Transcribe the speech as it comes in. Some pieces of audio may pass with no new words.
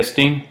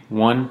Testing,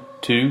 1,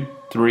 2,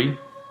 3,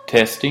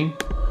 testing.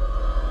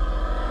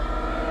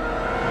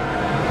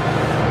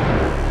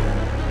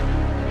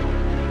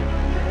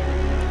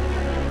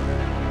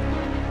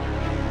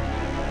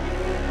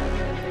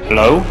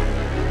 Hello?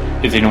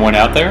 Is anyone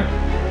out there?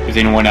 Is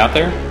anyone out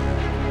there?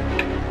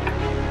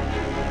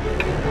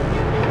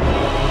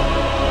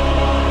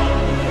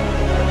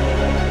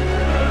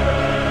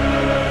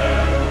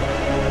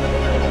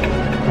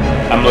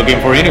 I'm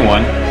looking for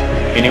anyone.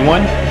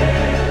 Anyone?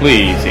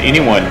 Please,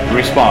 anyone,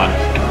 respond.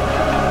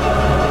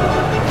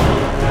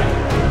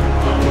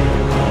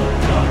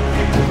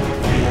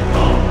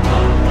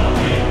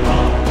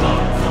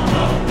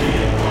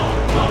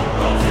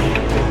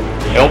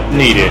 Help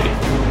needed.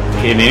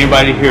 Can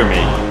anybody hear me?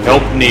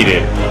 Help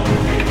needed.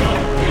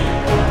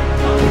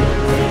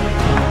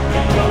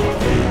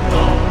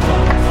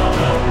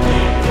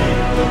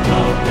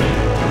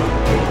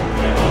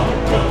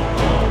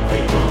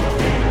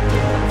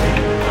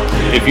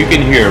 If you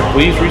can hear,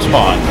 please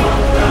respond.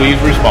 Please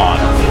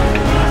respond.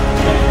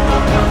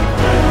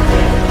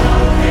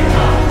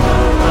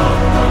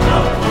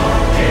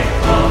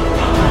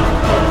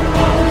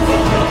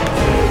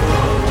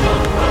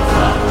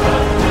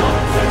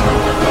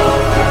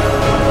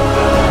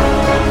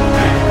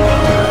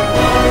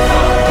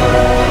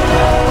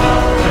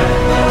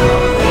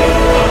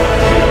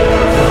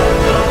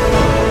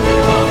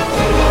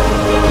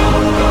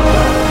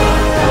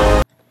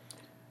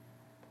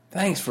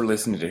 Thanks for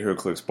listening to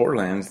HeroClix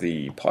Borderlands,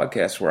 the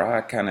podcast where I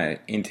kind of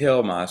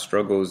entail my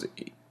struggles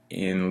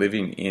in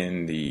living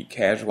in the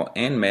casual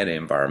and meta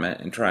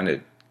environment and trying to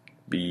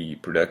be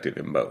productive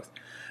in both.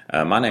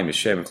 My name is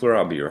Shay McClure.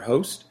 I'll be your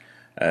host.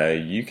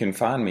 You can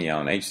find me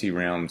on HC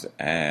Realms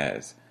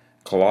as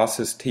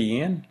Colossus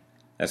TN,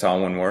 that's all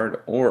one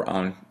word, or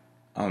on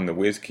the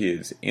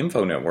WizKids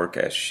Info Network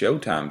as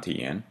Showtime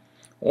TN,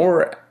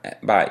 or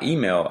by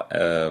email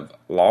of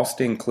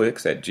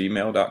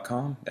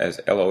lostinclicks@gmail.com. That's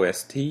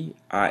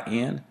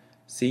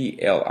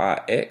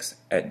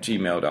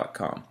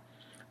LOSTINCLIX@gmail.com.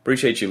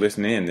 Appreciate you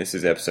listening in. This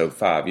is episode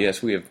 5.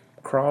 Yes, we have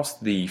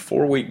crossed the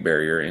 4-week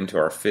barrier into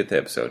our 5th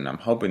episode, and I'm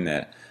hoping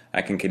that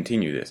I can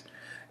continue this.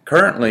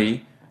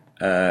 Currently,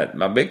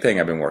 my big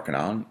thing I've been working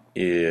on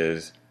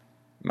is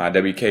my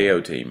WKO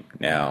team.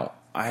 Now,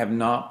 I have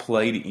not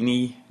played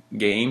any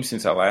games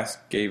since I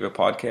last gave a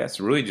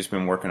podcast. I've really just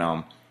been working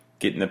on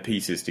getting the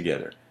pieces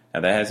together.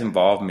 Now that has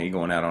involved me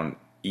going out on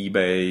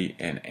eBay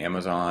and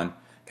Amazon,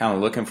 kind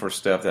of looking for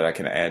stuff that I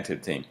can add to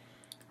the team.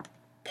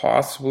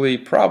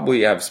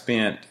 Probably I've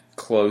spent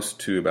close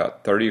to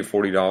about $30 or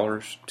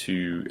 $40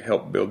 to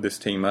help build this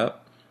team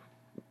up.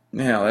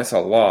 Now that's a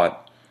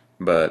lot,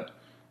 but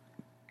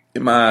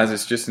in my eyes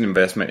it's just an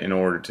investment in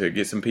order to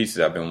get some pieces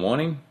I've been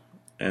wanting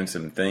and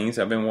some things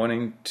I've been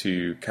wanting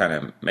to kind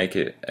of make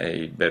it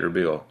a better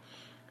build.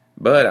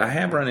 But I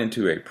have run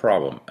into a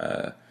problem.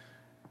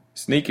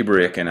 Sneaky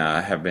Brick and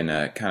I have been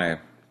kind of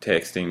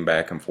texting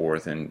back and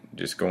forth and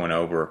just going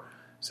over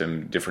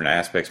some different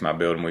aspects of my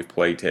build, and we've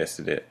play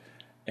tested it.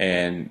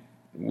 And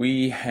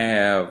we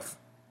have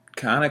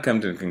kind of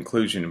come to the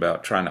conclusion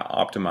about trying to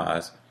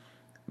optimize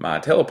my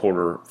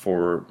teleporter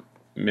for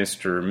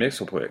Mr.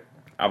 Mxyzptlk.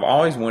 I've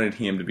always wanted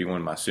him to be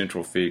one of my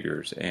central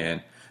figures,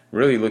 and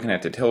really looking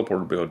at the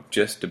teleporter build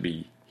just to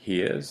be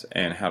his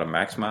and how to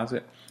maximize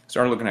it.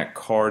 Started looking at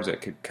cards that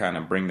could kind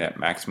of bring that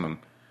maximum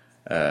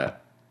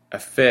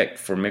effect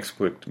for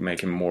Mxyzptlk to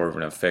make him more of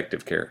an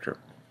effective character.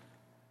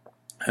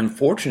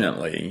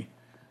 Unfortunately,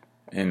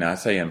 and I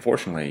say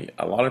unfortunately,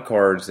 a lot of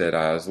cards that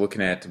I was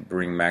looking at to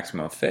bring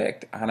maximum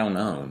effect, I don't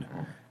own.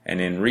 And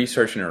in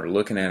researching or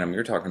looking at them,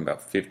 you're talking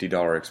about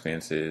 $50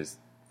 expenses,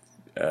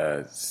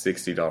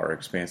 $60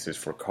 expenses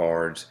for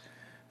cards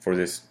for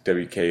this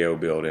WKO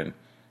building.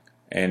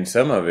 And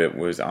some of it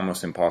was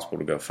almost impossible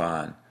to go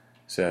find.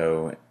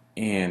 So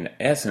in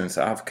essence,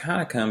 I've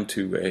kind of come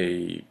to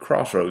a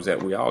crossroads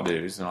that we all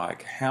do. It's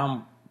like,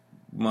 how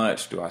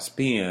much do I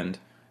spend?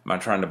 Am I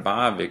trying to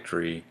buy a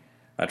victory?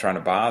 Am I trying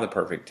to buy the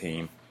perfect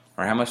team?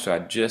 Or how much do I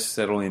just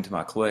settle into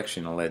my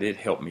collection and let it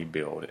help me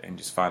build and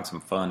just find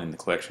some fun in the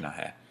collection I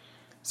have?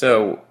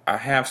 So I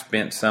have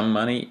spent some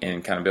money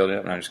and kind of build it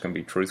up, and I'm just going to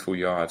be truthful,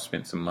 y'all. I've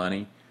spent some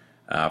money.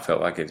 I felt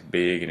like it's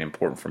big and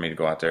important for me to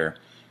go out there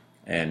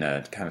and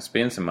kind of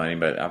spend some money,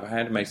 but I've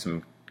had to make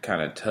some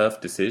kind of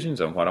tough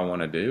decisions on what I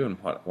want to do and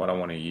what I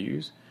want to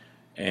use.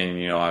 And,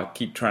 I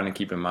keep trying to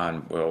keep in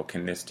mind, well,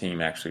 can this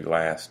team actually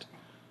last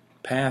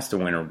past the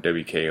winter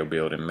WKO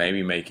build and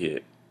maybe make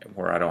it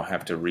where I don't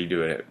have to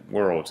redo it at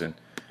Worlds, and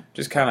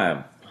just kind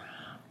of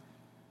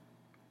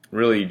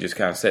really just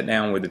kind of sat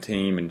down with the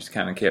team and just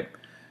kind of kept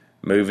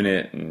moving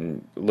it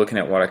and looking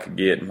at what I could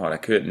get and what I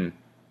couldn't.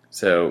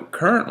 So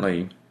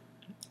currently,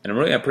 and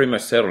really I pretty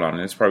much settled on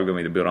it. It's probably going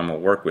to be the build I'm going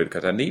to work with,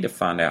 because I need to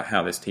find out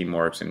how this team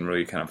works and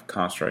really kind of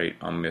concentrate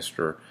on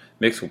Mr.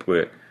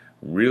 Mxyzptlk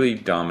really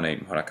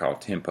dominating what I call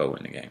tempo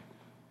in the game.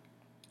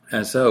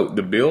 And so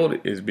the build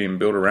is being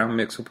built around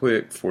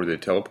Mxyzptlk for the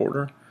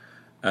teleporter.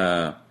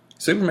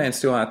 Superman's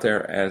still out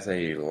there as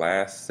a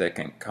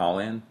last-second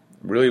call-in.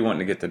 Really wanting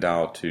to get the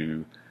dial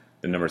to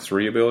the number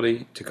 3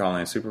 ability to call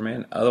in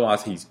Superman.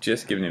 Otherwise, he's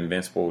just given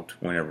invincible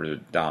whenever the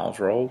dials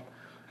roll.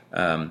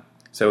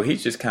 So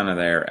he's just kind of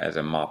there as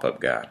a mop-up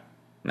guy,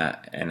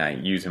 and I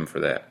use him for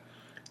that.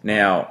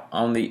 Now,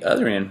 on the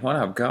other end, what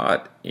I've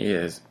got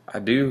is I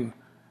did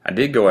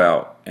go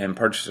out and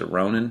purchase a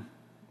Ronin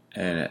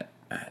and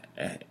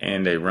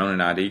a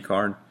Ronin ID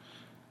card.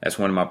 That's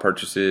one of my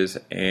purchases,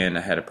 and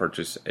I had to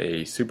purchase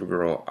a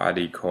Supergirl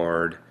ID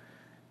card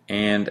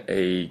and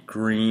a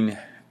Green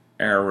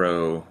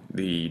Arrow,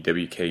 the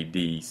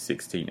WKD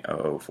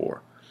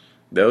 16004.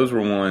 Those were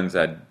ones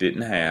I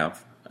didn't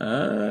have.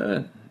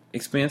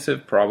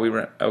 Expensive,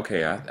 probably.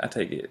 Okay, I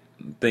take it.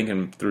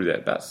 Thinking through that,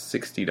 about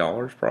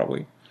 $60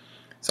 probably.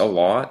 It's a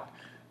lot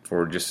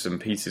for just some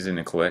pieces in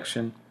the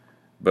collection,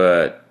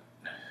 but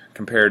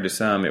compared to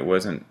some, it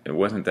wasn't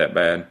that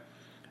bad.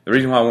 The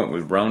reason why I went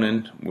with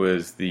Ronin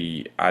was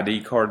the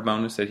ID card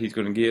bonus that he's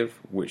going to give,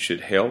 which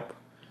should help.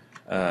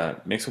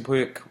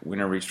 Mxyzptlk,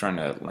 whenever he's trying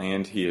to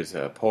land his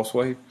Pulse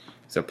Wave,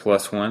 it's a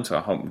 +1, so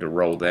I hope to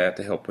roll that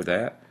to help with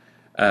that.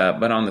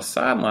 But on the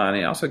sideline,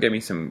 it also gave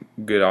me some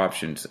good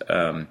options.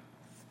 On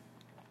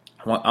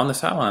the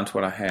sidelines,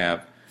 what I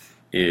have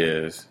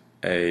is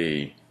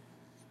the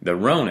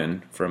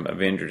Ronin from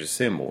Avengers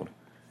Assembled,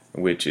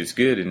 which is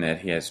good in that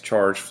he has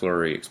Charge,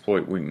 Flurry,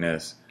 Exploit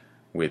Weakness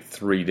with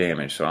 3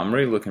 damage. So I'm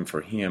really looking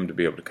for him to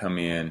be able to come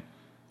in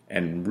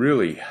and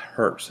really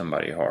hurt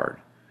somebody hard.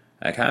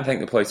 I kind of take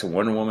the place of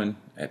Wonder Woman.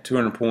 At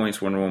 200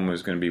 points, Wonder Woman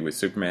was going to be with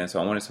Superman,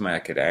 so I wanted somebody I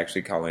could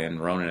actually call in.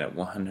 Ronin at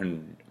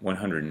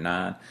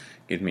 109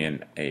 gives me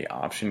an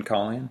option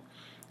call in.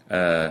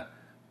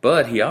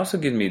 But he also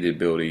gives me the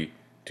ability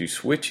to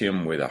switch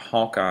him with a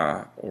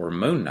Hawkeye or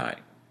Moon Knight.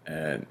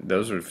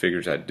 Those are the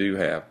figures I do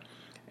have.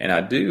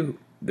 And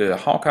the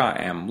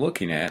Hawkeye I'm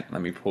looking at,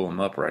 let me pull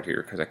him up right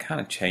here because I kind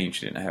of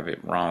changed it and I have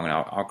it wrong, and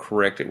I'll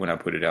correct it when I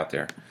put it out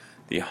there.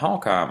 The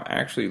Hawkeye I'm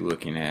actually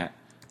looking at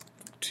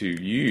to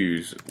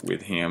use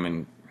with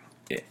him,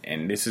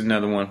 and this is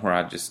another one where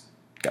I just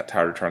got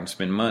tired of trying to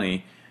spend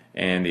money,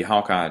 and the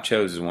Hawkeye I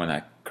chose is one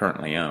I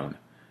currently own.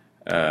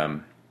 Let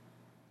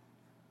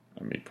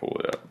me pull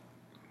it up.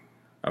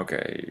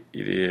 Okay,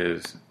 it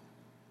is.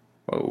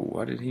 Whoa,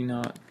 why did he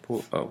not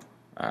pull? Oh,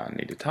 I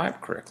need to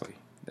type correctly.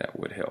 That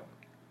would help.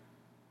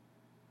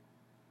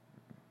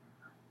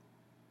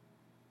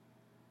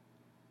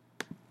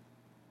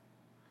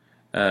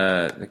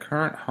 The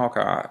current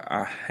Hawkeye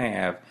I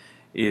have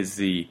is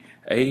the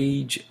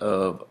Age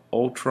of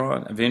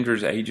Ultron,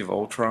 Avengers Age of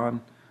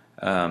Ultron.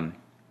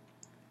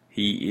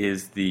 He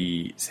is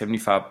the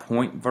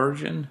 75-point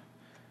version.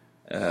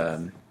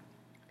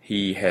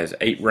 He has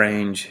 8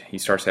 range. He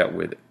starts out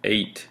with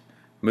 8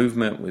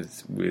 movement.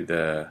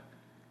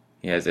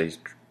 He has a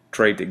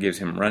trait that gives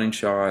him running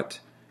shot.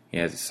 He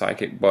has a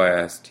psychic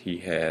blast. He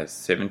has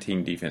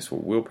 17 defense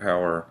with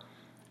willpower.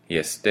 He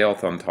has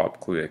stealth on top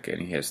click,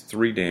 and he has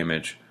 3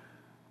 damage,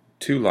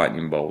 2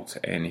 lightning bolts,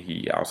 and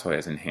he also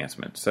has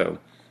enhancement. So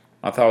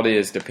my thought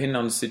is, depending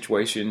on the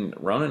situation,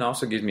 Ronin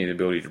also gives me the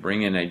ability to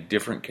bring in a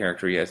different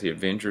character. He has the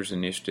Avengers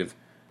Initiative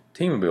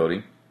team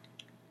ability.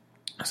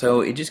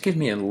 So it just gives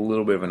me a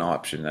little bit of an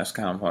option. That's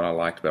kind of what I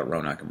liked about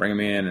Ronin. I can bring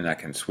him in and I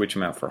can switch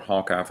him out for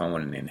Hawkeye if I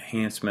want an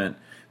enhancement,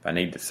 if I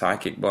need the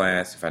Psychic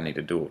Blast, if I need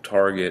a dual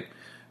target,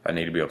 if I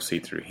need to be able to see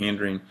through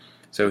hindering.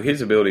 So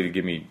his ability to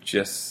give me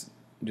just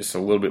a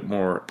little bit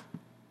more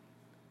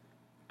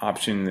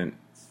option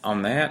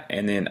on that.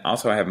 And then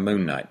also I have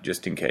Moon Knight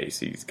just in case.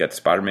 He's got the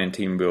Spider-Man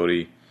team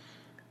ability.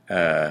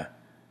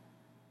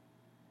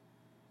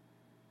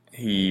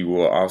 He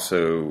will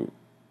also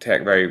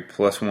attack value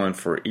 +1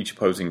 for each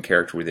opposing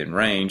character within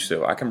range.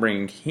 So I can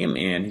bring him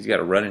in. He's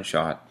got a running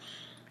shot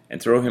and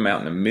throw him out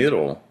in the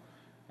middle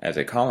as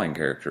a calling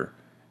character.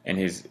 And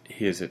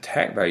his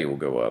attack value will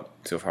go up.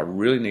 So if I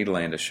really need to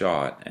land a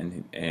shot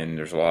and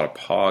there's a lot of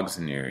pogs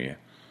in the area,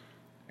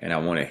 and I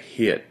want to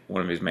hit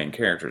one of his main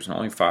characters, and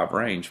only 5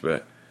 range,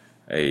 but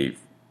a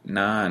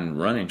 9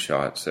 running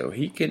shot, so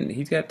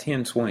he's got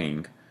 10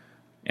 swing,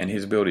 and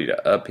his ability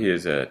to up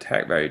his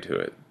attack value to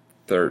it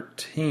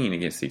 13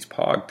 against these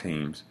Pog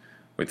teams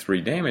with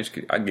 3 damage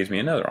gives me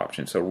another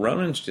option. So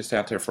Ronin's just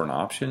out there for an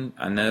option.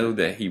 I know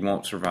that he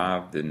won't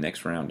survive the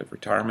next round of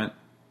retirement,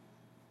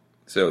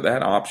 so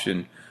that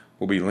option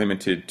will be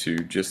limited to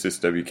just this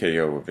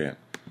WKO event,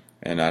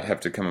 and I'd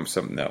have to come up with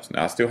something else.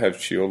 Now I still have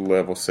Shield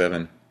level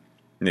 7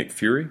 Nick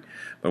Fury,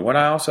 but what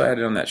I also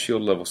added on that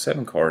Shield level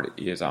 7 card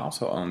is I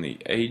also own the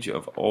Age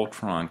of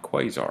Ultron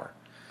Quasar,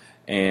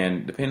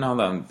 and depending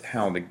on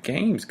how the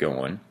game's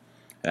going,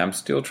 and I'm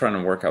still trying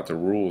to work out the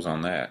rules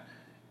on that,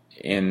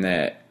 in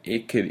that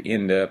it could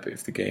end up,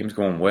 if the game's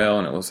going well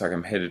and it looks like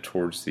I'm headed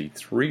towards the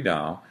 3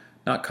 dial,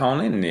 not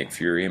calling in Nick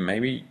Fury and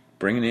maybe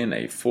bringing in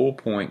a full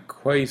point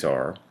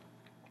Quasar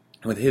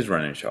with his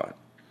running shot.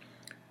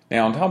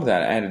 Now on top of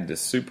that, I added the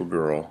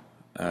Supergirl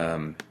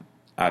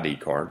ID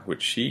card,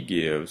 which she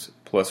gives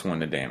 +1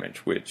 to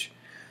damage, which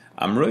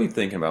I'm really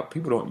thinking about.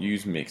 People don't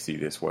use Mixie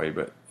this way,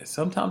 but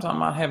sometimes I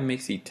might have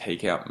Mixie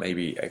take out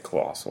maybe a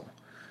Colossal.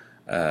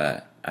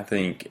 I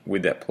think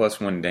with that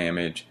 +1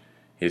 damage,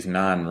 his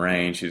 9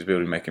 range, his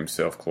ability to make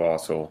himself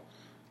colossal,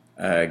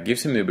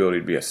 gives him the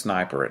ability to be a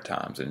sniper at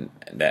times. And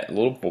that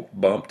little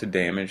bump to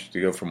damage to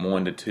go from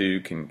 1 to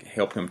 2 can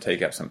help him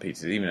take out some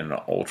pieces, even in an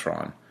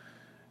Ultron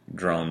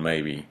drone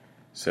maybe.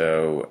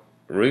 So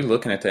really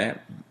looking at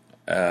that.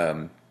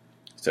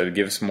 So to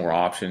give us some more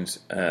options.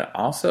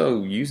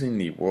 Also using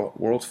the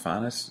World's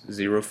Finest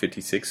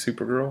 056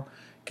 Supergirl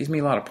gives me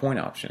a lot of point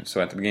options. So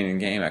at the beginning of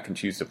the game, I can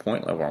choose the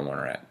point level I want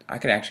her at. I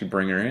can actually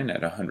bring her in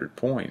at 100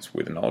 points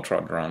with an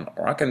Ultron drone,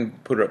 or I can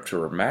put her up to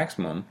her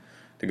maximum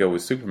to go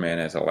with Superman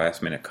as a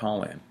last-minute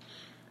call-in.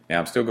 Now,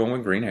 I'm still going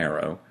with Green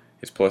Arrow.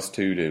 His +2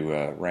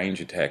 to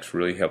range attacks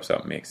really helps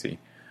out Mixie.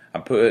 I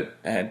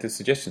had the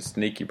suggestion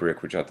Sneaky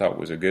Brick, which I thought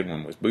was a good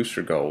one, was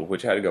Booster Gold,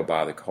 which I had to go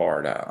buy the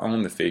card. I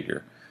own the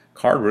figure.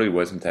 Card really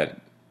wasn't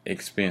that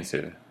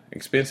expensive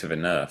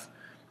enough,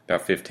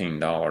 about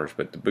 $15,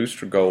 but the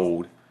Booster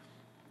Gold,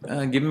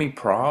 give me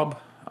prob.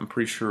 I'm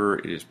pretty sure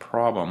it is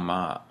prob on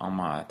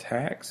my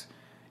attacks.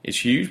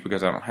 It's huge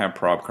because I don't have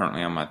prob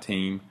currently on my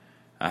team.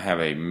 I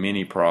have a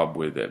mini prob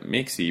with a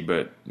Mixie,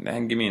 but that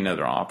can give me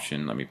another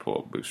option. Let me pull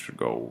up Booster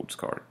Gold's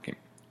card.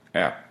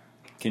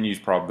 Can use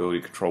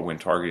probability control when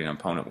targeting an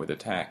opponent with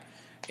attack.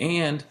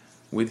 And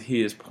with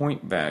his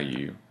point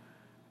value,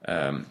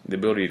 the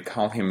ability to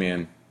call him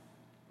in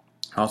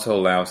also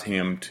allows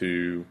him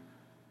to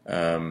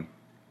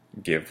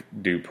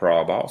do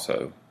prob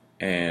also.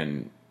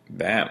 And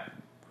that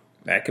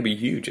could be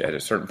huge at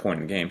a certain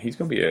point in the game. He's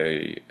going to be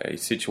a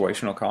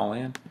situational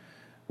call-in,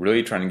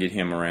 really trying to get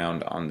him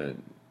around on the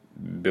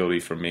ability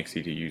for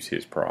Mixie to use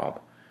his prob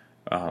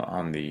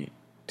on the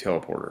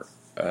teleporter.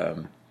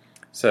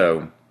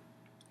 So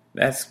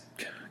that's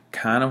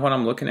kind of what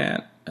I'm looking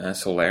at.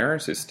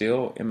 Solaris is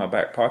still in my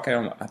back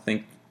pocket. I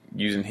think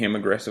using him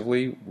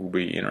aggressively will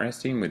be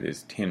interesting with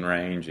his 10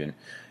 range and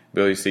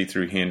ability to see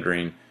through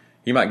hindering.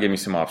 He might give me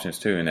some options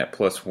too, and that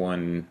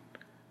 +1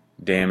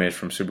 damage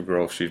from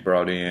Supergirl if she's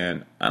brought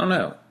in. I don't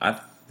know.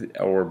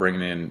 Or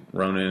bringing in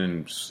Ronin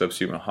and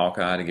substituting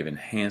Hawkeye to give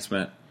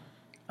enhancement.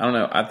 I don't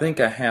know. I think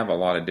I have a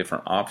lot of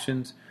different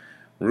options.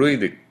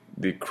 Really,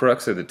 the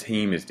crux of the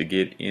team is to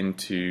get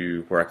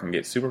into where I can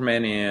get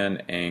Superman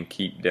in and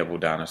keep Devil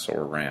Dinosaur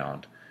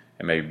around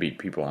and maybe beat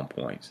people on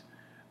points.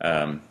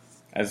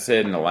 As I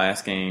said in the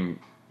last game,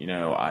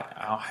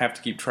 I'll have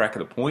to keep track of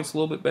the points a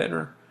little bit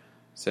better.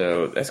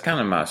 So that's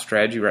kind of my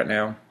strategy right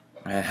now.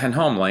 I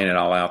know I'm laying it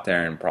all out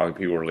there, and probably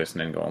people are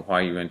listening going, why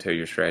are you going to tell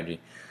your strategy?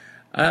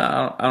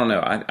 I don't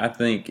know. I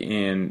think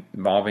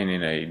involving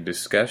in a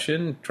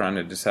discussion, trying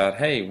to decide,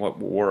 hey, what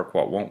will work,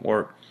 what won't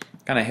work,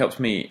 kind of helps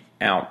me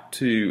out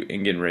too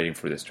in getting ready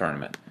for this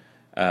tournament.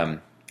 I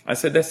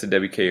said that's the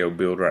WKO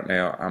build right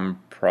now.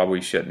 I'm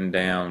probably shutting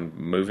down,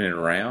 moving it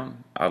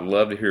around. I'd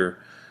love to hear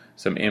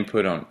some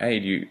input on,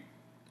 hey,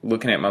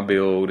 looking at my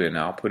build, and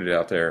I'll put it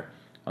out there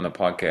on the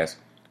podcast.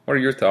 What are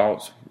your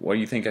thoughts? What do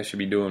you think I should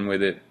be doing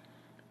with it?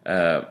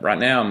 Right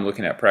now I'm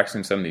looking at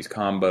practicing some of these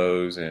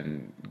combos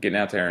and getting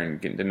out there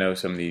and getting to know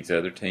some of these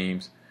other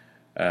teams.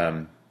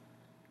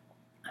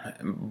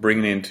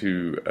 Bringing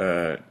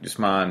into just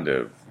mind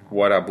of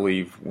what I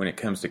believe when it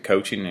comes to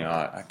coaching.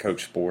 I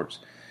coach sports,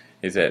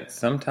 is that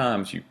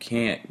sometimes you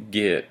can't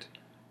get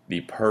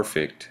the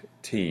perfect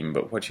team,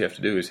 but what you have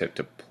to do is have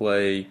to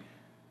play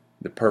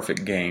the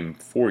perfect game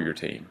for your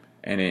team.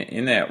 And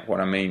in that, what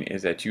I mean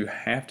is that you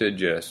have to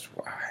adjust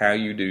how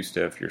you do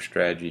stuff, your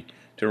strategy,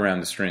 to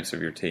around the strengths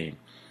of your team.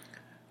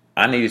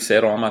 I need to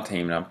settle on my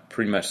team, and I'm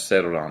pretty much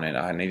settled on it.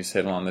 I need to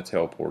settle on the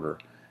teleporter.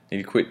 I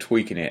need to quit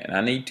tweaking it, and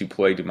I need to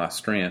play to my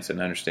strengths and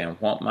understand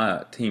what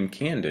my team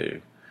can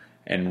do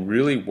and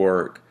really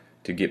work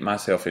to get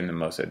myself in the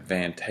most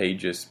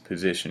advantageous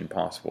position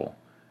possible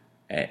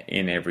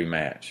in every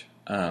match.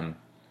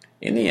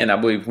 In the end, I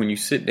believe when you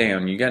sit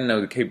down, you got to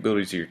know the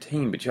capabilities of your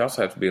team, but you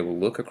also have to be able to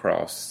look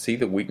across, see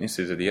the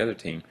weaknesses of the other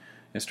team,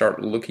 and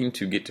start looking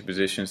to get to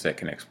positions that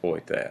can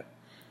exploit that.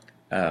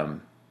 A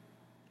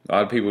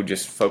lot of people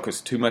just focus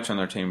too much on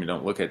their team and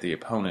don't look at the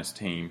opponent's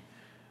team,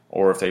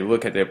 or if they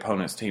look at the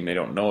opponent's team, they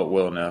don't know it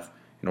well enough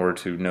in order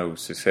to know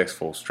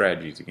successful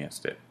strategies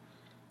against it.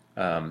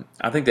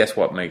 I think that's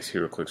what makes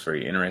HeroClix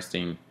very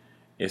interesting.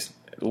 It's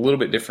a little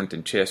bit different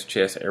than chess.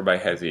 Chess, everybody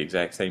has the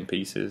exact same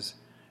pieces,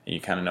 and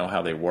you kind of know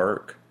how they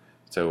work.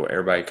 So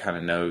everybody kind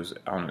of knows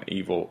on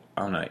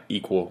an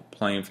equal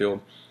playing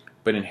field.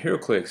 But in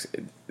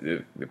HeroClix,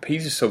 the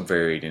pieces are so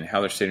varied and how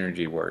their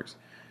synergy works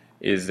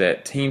is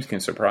that teams can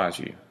surprise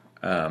you.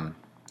 I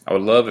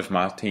would love if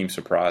my team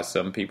surprised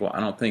some people. I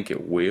don't think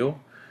it will.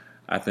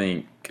 I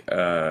think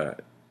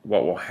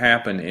what will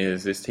happen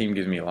is this team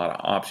gives me a lot of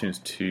options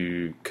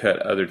to cut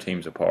other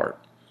teams apart.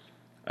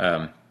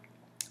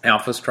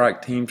 Alpha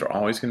Strike teams are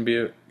always going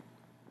to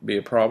be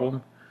a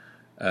problem.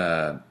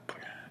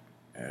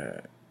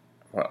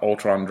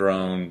 Ultron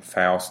Drone,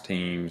 Faust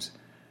teams,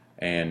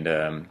 and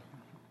the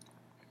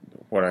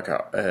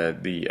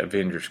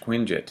Avengers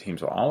Quinjet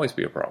teams will always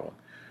be a problem.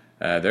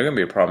 They're going to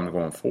be a problem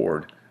going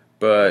forward.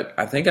 But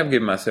I think I've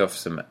given myself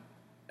some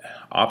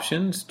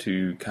options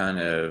to kind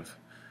of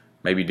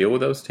maybe deal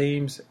with those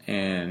teams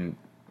and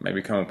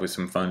maybe come up with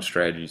some fun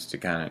strategies to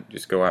kind of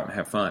just go out and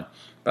have fun.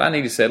 But I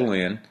need to settle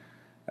in,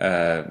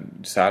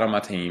 decide on my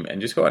team,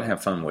 and just go out and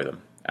have fun with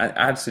them.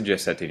 I'd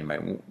suggest that to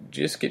anybody.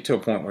 Just get to a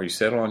point where you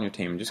settle on your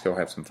team and just go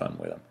have some fun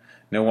with them.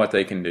 Know what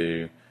they can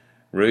do.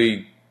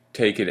 Really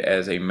take it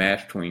as a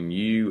match between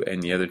you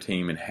and the other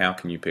team, and how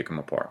can you pick them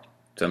apart.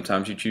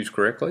 Sometimes you choose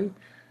correctly,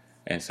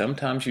 and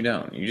sometimes you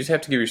don't. You just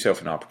have to give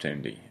yourself an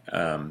opportunity.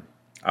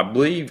 I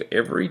believe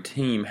every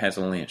team has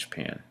a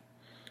linchpin,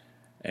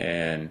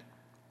 and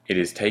it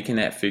is taking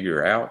that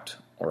figure out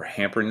or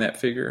hampering that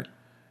figure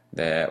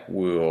that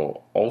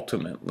will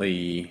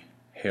ultimately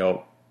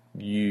help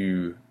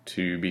you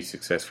to be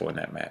successful in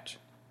that match.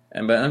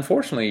 But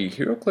unfortunately,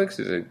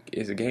 HeroClix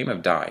is a game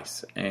of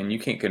dice, and you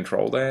can't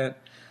control that.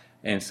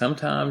 And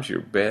sometimes your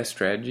best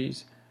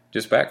strategies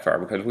just backfire,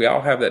 because we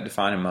all have that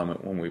defining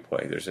moment when we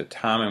play. There's a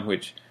time in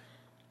which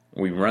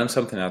we run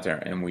something out there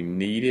and we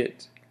need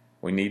it.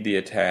 We need the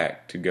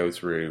attack to go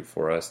through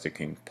for us to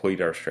complete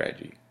our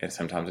strategy. And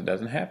sometimes it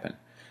doesn't happen.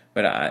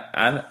 But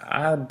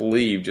I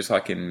believe, just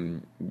like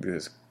in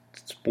this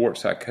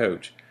sports I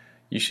coach,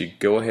 you should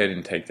go ahead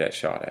and take that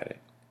shot at it.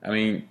 I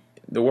mean,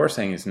 the worst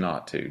thing is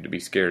not to be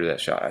scared of that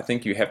shot. I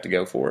think you have to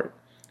go for it.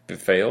 If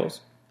it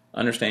fails,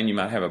 understand you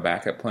might have a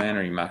backup plan,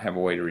 or you might have a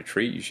way to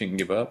retreat. You shouldn't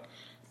give up.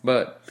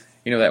 But,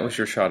 that was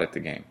your shot at the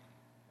game.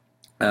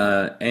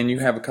 And you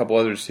have a couple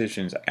other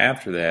decisions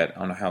after that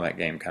on how that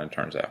game kind of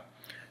turns out.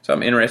 So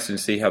I'm interested to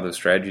see how those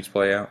strategies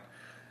play out.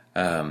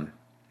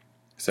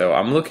 So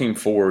I'm looking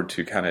forward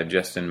to kind of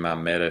adjusting my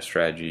meta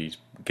strategies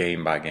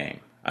game by game.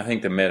 I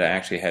think the meta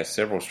actually has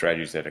several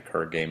strategies that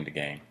occur game to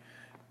game.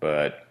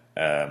 But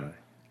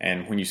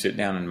and when you sit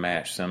down and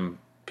match, some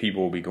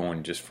people will be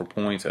going just for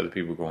points, other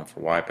people are going for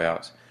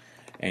wipeouts.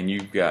 And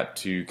you've got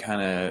to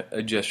kind of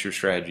adjust your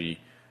strategy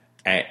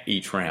at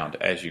each round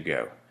as you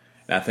go.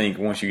 And I think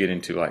once you get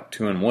into like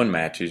 2-in-1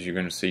 matches, you're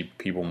going to see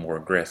people more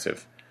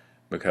aggressive,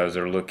 because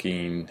they're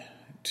looking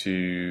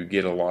to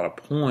get a lot of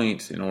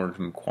points in order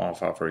to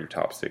qualify for your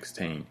top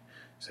 16.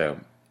 So,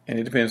 and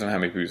it depends on how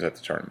many people's at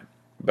the tournament.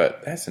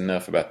 But that's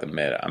enough about the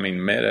meta. I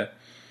mean, meta,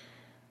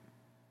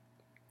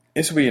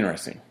 this will be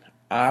interesting.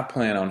 I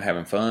plan on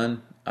having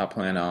fun. I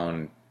plan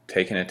on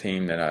taking a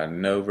team that I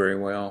know very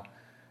well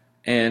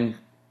and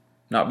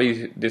not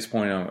be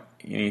disappointed on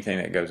anything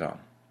that goes on.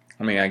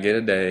 I mean, I get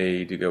a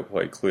day to go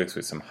play Clix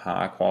with some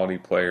high-quality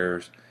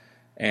players,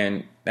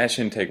 and that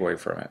shouldn't take away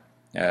from it.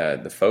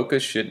 The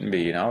focus shouldn't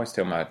be, and I always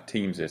tell my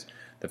teams this,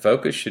 the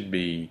focus should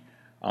be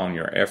on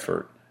your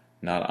effort,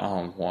 not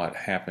on what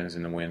happens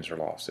in the wins or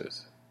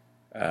losses.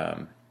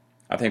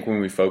 I think when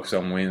we focus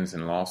on wins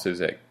and losses,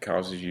 that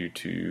causes you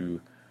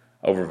to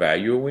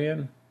overvalue a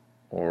win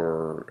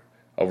or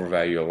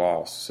overvalue a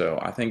loss. So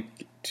I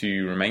think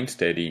to remain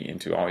steady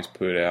and to always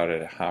put out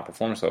at a high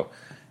performance level,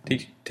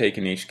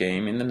 taking each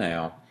game in the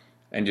now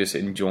and just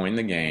enjoying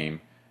the game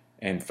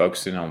and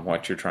focusing on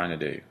what you're trying to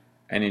do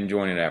and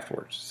enjoying it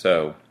afterwards.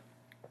 So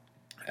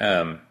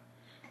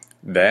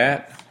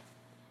that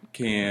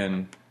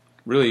can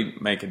really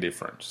make a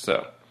difference.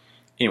 So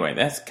anyway,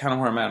 that's kind of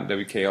where I'm at in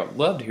WKL. I'd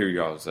love to hear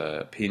y'all's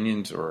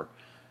opinions or,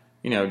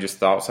 just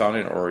thoughts on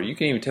it. Or you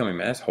can even tell me,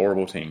 man, that's a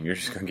horrible team. You're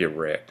just going to get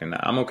wrecked. And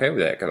I'm okay with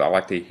that, because I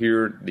like to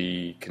hear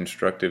the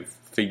constructive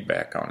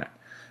feedback on it.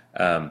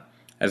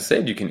 As I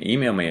said, you can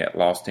email me at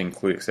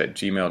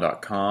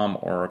lostInClicks@gmail.com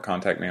or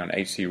contact me on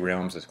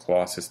HCRealms as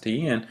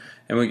ColossusTN.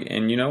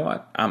 And you know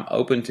what? I'm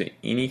open to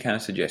any kind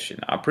of suggestion.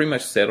 I pretty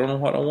much settled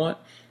on what I want,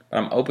 but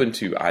I'm open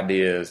to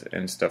ideas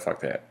and stuff like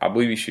that. I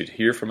believe you should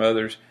hear from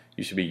others.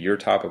 You should be your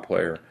type of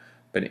player.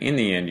 But in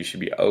the end, you should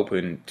be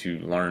open to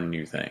learn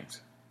new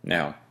things.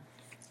 Now,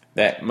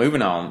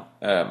 moving on,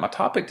 my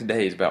topic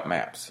today is about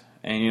maps.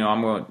 And,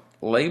 I'm going to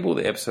label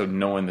the episode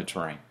Knowing the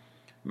Terrain.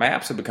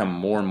 Maps have become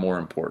more and more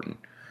important.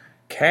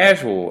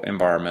 Casual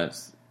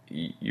environments,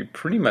 you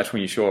pretty much,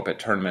 when you show up at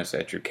tournaments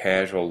at your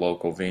casual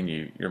local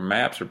venue, your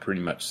maps are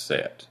pretty much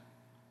set.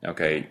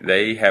 Okay,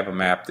 they have a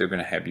map they're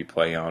going to have you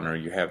play on, or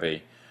you have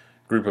a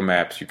group of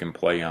maps you can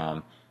play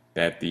on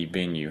that the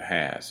venue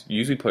has.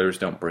 Usually players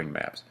don't bring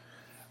maps.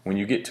 When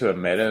you get to a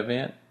meta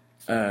event,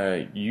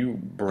 you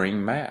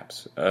bring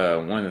maps.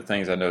 One of the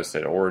things I noticed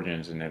at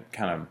Origins, and it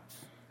kind of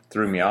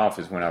threw me off,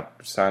 is when I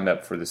signed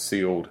up for the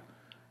sealed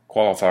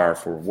qualifier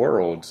for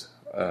Worlds,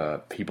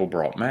 people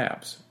brought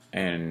maps,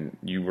 and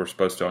you were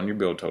supposed to, on your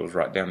build totals,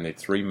 write down the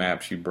 3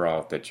 maps you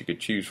brought that you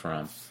could choose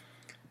from.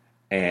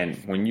 And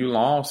when you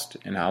lost,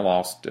 and I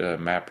lost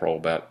map roll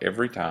about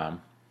every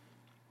time,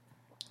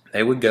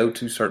 they would go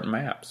to certain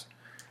maps.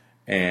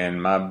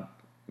 And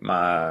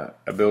my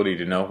ability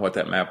to know what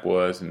that map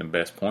was and the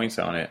best points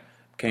on it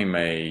became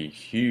a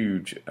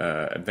huge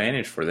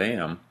advantage for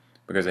them,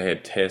 because they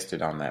had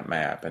tested on that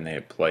map and they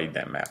had played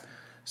that map.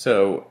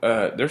 So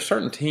there's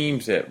certain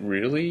teams that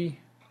really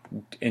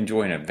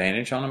enjoy an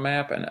advantage on a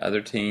map, and other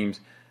teams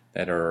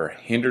that are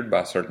hindered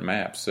by certain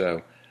maps.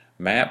 So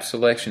map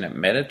selection at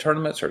meta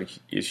tournaments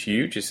is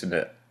huge.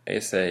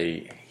 It's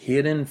a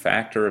hidden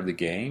factor of the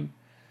game,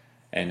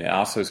 And it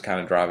also is kind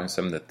of driving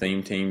some of the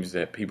theme teams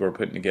that people are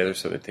putting together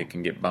so that they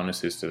can get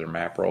bonuses to their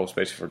map roll,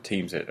 especially for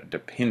teams that are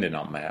dependent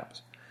on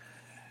maps.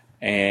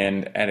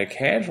 And at a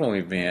casual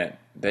event,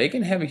 they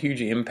can have a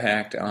huge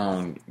impact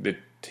on the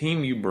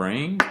team you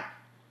bring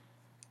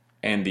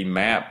and the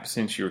map.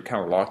 Since you're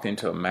kind of locked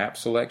into a map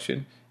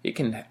selection, it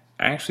can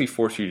actually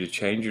force you to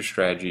change your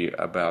strategy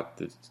about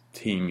the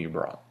team you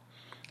brought.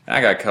 And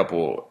I got a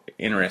couple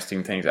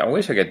interesting things. I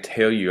wish I could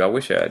tell you.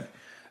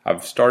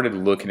 I've started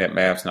looking at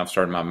maps, and I've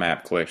started my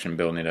map collection,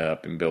 building it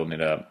up,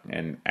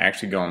 and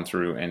actually gone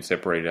through and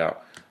separated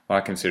out what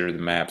I consider the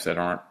maps that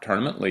aren't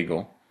tournament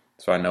legal.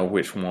 So I know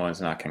which ones,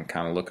 and I can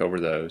kind of look over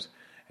those.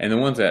 And the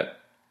ones that,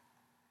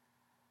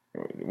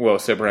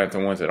 separate out the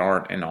ones that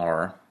aren't and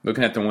are.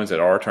 Looking at the ones that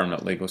are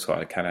tournament legal, so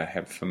I kind of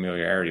have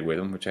familiarity with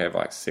them, which I have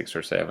like 6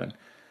 or 7.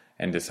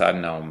 And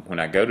deciding on,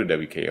 when I go to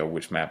WKO,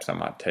 which maps I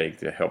might take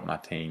to help my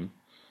team.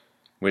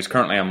 Which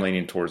currently I'm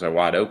leaning towards a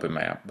wide open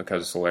map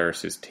because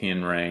Solaris is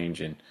 10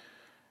 range and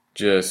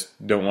just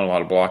don't want a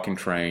lot of blocking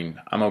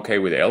terrain. I'm okay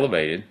with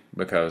elevated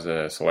because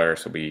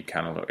Solaris will be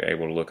kind of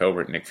able to look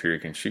over it. Nick Fury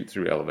can shoot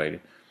through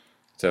elevated.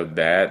 So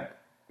that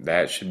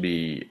should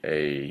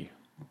be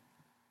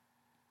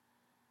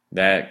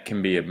that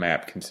can be a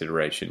map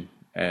consideration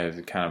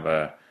as kind of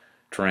a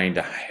terrain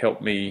to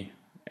help me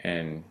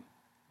and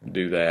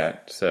do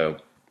that. So,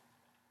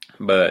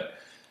 but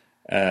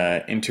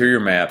interior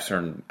maps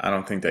are, I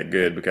don't think, that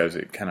good because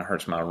it kind of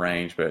hurts my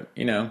range. But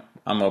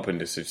I'm open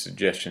to some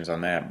suggestions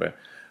on that. But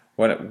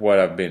what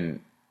I've been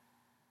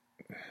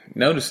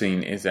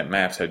noticing is that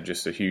maps have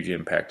just a huge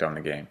impact on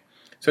the game.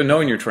 So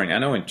knowing your terrain, I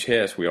know in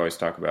chess we always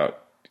talk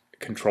about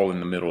controlling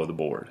the middle of the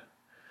board.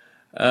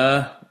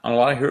 On a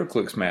lot of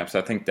HeroClix maps,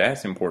 I think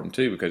that's important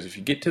too, because if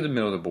you get to the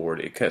middle of the board,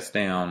 it cuts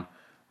down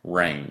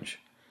range.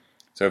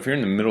 So if you're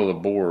in the middle of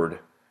the board,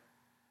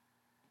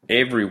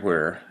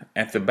 everywhere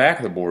at the back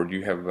of the board,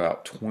 you have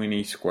about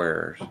 20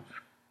 squares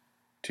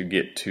to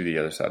get to the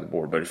other side of the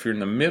board. But if you're in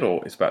the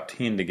middle, it's about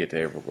 10 to get to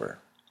everywhere,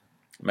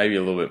 maybe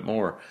a little bit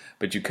more.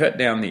 But you cut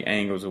down the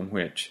angles in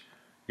which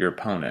your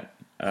opponent.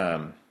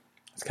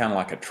 It's kind of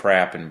like a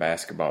trap in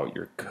basketball.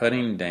 You're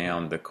cutting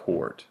down the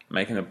court,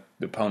 making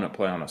the opponent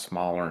play on a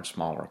smaller and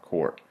smaller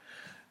court.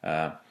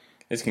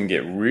 This can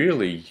get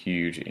really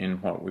huge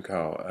in what we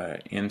call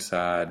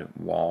inside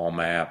wall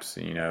maps,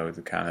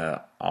 the kind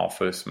of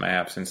office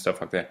maps and stuff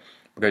like that,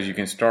 because you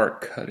can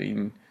start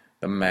cutting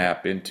the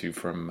map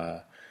from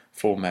a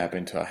full map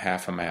into a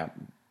half a map,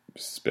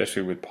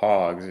 especially with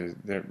pogs.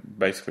 They're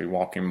basically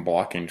walking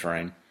blocking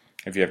terrain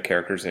if you have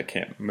characters that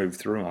can't move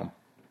through them.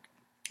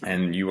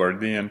 And you are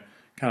then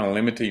kind of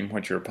limiting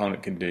what your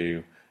opponent can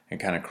do and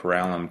kind of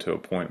corral them to a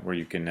point where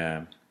you can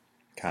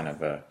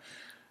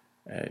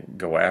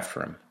go after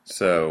them.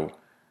 So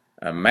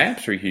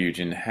maps are huge,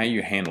 and how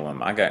you handle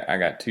them. I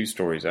got 2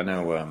 stories. I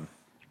know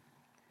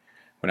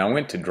when I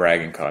went to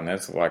Dragon Con,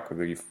 that's like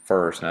the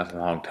first, and that's a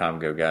long time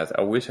ago, guys.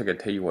 I wish I could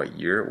tell you what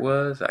year it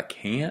was. I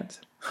can't.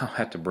 I'll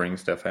have to bring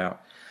stuff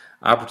out.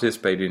 I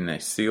participated in a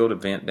sealed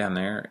event down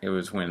there. It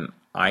was when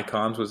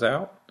Icons was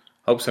out.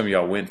 Hope some of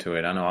y'all went to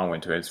it. I know I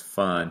went to it. It's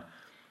fun.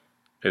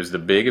 It was the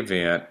big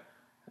event.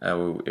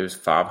 It was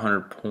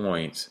 500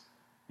 points,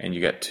 and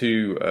you got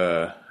 2.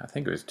 I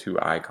think it was 2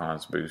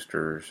 Icons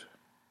boosters.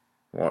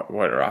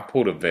 Whatever. I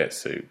pulled a Vet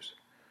Soups,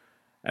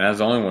 and I was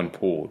the only one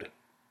pulled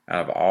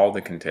out of all the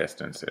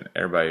contestants, and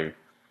everybody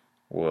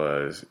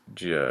was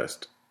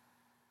just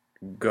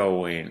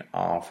going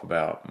off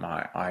about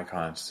my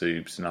Icon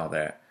Soups and all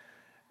that.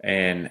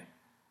 And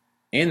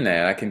in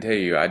that, I can tell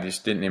you, I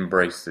just didn't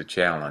embrace the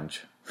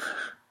challenge.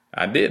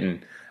 I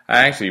didn't.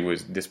 I actually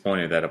was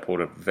disappointed that I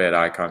pulled a Vet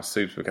Icon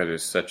Soups because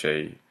it's such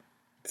a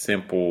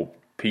simple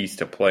piece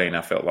to play, and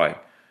I felt like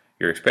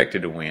you're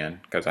expected to win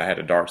because I had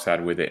a dark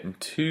side with it and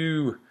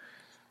 2,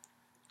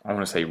 I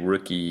want to say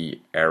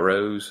rookie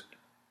arrows,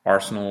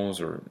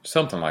 arsenals or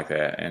something like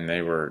that, and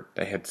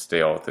they had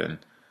stealth, and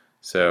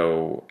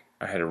so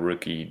I had a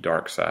rookie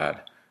dark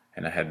side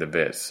and I had the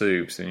Vet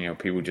Soups, and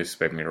people just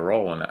expect me to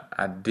roll, and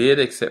I did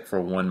except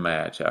for one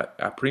match.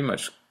 I pretty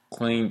much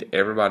cleaned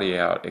everybody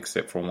out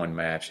except for one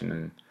match, and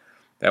then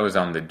that was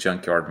on the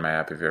Junkyard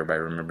map, if everybody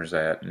remembers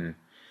that. And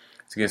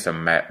it's against a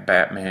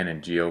Batman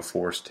and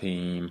Geoforce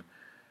team.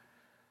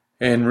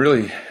 And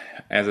really,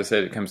 as I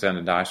said, it comes down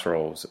to dice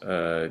rolls.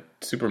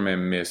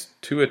 Superman missed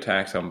 2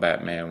 attacks on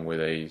Batman with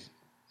a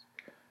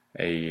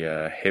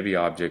heavy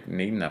object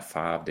needing a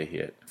 5 to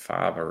hit,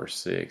 5 or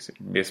 6.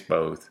 It missed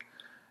both.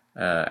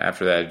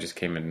 After that, it just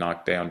came a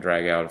knockdown,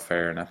 drag-out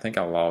affair, and I think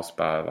I lost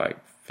by like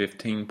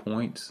 15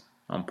 points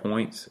on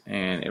points.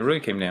 And it really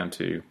came down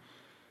to,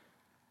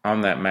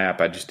 on that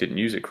map, I just didn't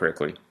use it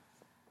correctly.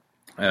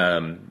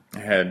 I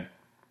had,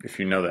 if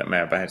you know that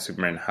map, I had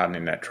Superman hiding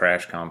in that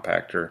trash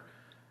compactor,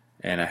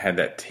 and I had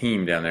that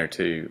team down there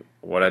too.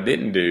 What I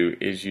didn't do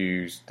is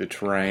use the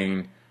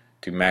terrain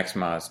to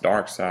maximize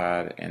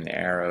Darkseid and the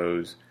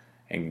arrows,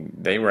 and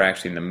they were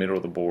actually in the middle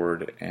of the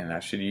board, and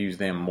I should use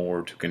them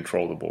more to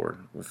control the board.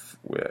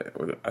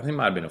 I think it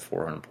might have been a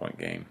 400 point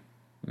game,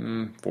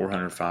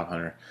 400,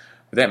 500.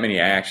 with that many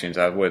actions,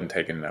 I wasn't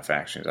taking enough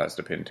actions. I was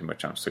depending too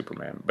much on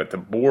Superman. But the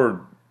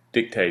board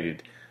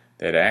dictated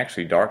that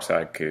actually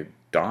Darkseid could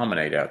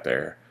dominate out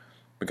there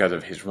because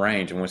of his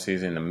range. And once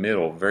he's in the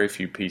middle, very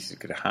few pieces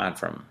could hide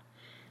from him.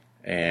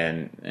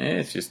 And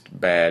it's just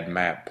bad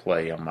map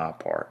play on my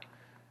part.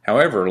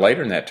 However,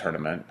 later in that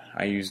tournament,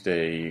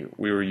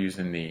 we were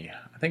using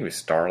I think it was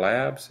Star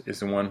Labs, is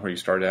the one where you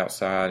started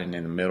outside and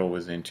in the middle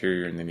was the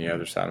interior and then the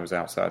other side was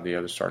outside the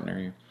other starting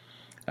area.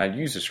 I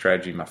used a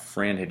strategy my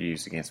friend had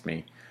used against me.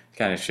 It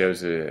kind of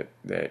shows that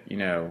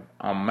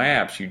on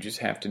maps, you just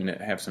have to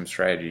have some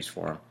strategies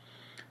for them.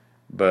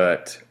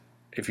 But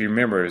if you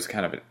remember, it was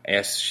kind of an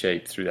S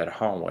shape through that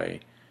hallway,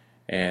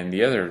 and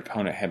the other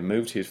opponent had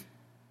moved his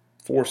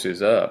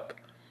forces up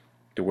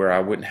to where I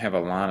wouldn't have a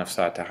line of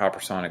sight to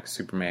hypersonic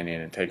Superman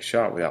in and take a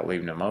shot without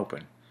leaving them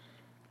open.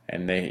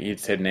 And he'd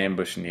set an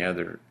ambush in the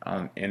other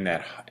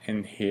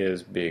in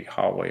his big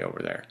hallway over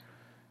there.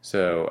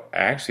 So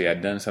actually,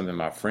 I'd done something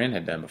my friend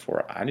had done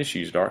before. I just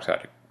used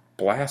Darkseid to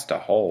blast a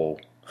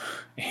hole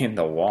in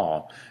the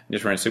wall.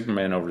 Just ran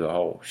Superman over the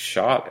hole,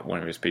 shot one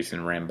of his pieces,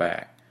 and ran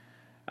back.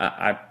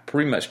 I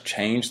pretty much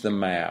changed the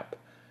map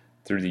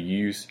through the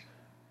use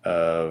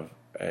of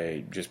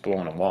just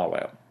blowing a wall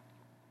out.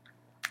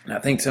 And I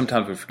think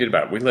sometimes we forget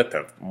about it. We let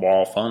the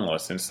wall funnel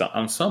us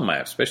on some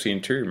maps, especially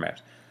interior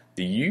maps.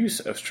 The use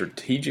of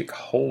strategic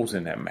holes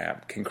in that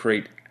map can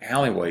create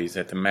alleyways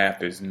that the map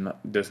does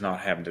not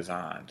have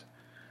designed.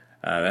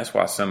 That's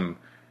why some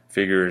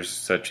figures,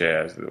 such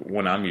as the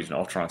one I'm using,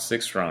 Ultron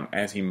 6-Tron,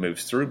 as he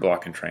moves through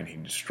blocking terrain, he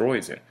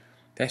destroys it.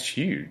 That's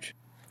huge.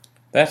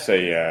 That's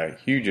a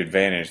huge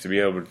advantage to be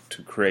able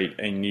to create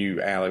a new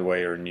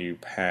alleyway or a new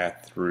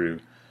path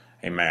through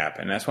a map.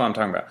 And that's what I'm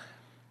talking about.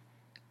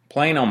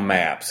 Playing on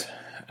maps,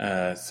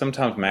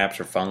 sometimes maps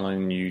are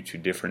funneling you to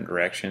different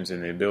directions,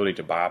 and the ability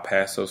to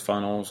bypass those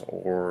funnels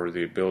or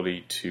the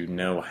ability to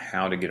know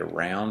how to get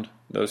around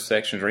those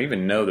sections or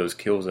even know those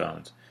kill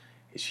zones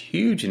is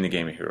huge in the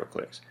game of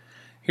HeroClix.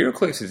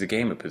 HeroClix is a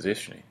game of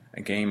positioning,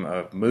 a game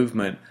of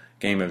movement, a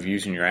game of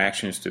using your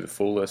actions to the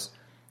fullest.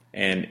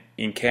 And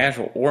in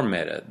casual or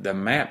meta, the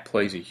map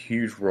plays a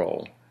huge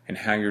role in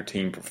how your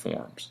team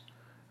performs.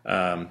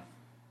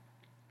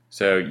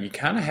 So you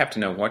kind of have to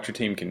know what your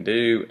team can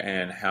do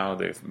and how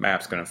the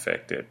map's going to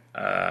affect it.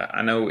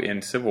 I know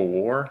in Civil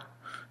War,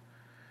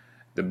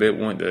 the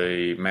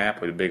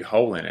map with a big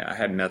hole in it, I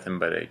had nothing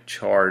but a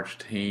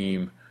charged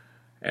team,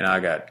 and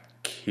I got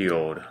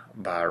killed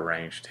by a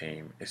ranged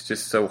team. It's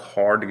just so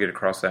hard to get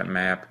across that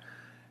map,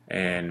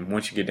 and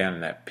once you get down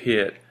in that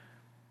pit,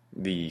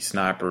 the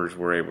snipers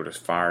were able to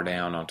fire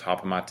down on top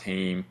of my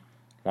team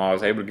while I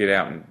was able to get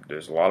out, and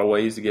there's a lot of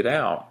ways to get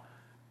out.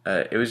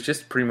 It was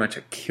just pretty much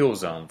a kill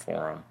zone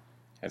for them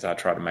as I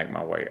tried to make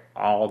my way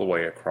all the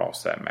way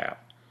across that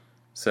map.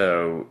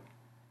 So,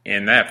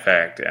 in that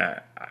fact,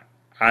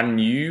 I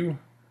knew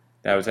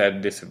that I was at a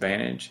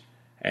disadvantage,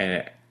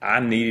 and I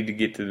needed to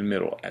get to the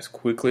middle as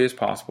quickly as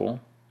possible,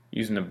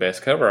 using the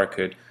best cover I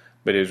could,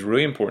 but it was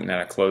really important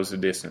that I close the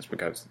distance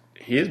because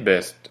his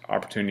best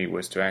opportunity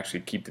was to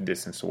actually keep the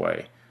distance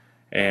away.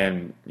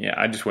 And,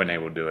 I just wasn't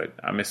able to do it.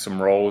 I missed some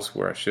rolls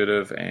where I should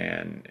have,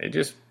 and it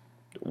just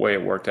the way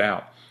it worked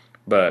out.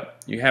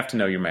 But you have to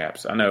know your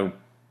maps. I know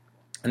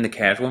in the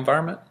casual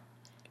environment,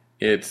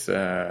 it's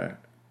going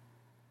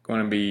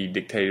to be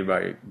dictated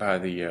by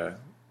the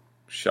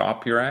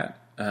shop you're at.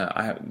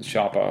 I have the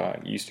shop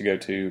I used to go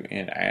to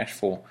in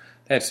Asheville.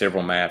 They had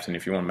several maps, and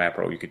if you want a map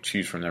roll, you could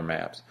choose from their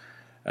maps.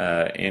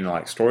 In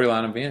like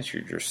storyline events,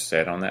 you're just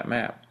set on that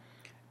map,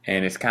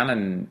 and it's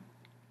kind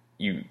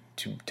of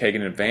to take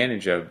an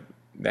advantage of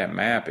that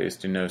map is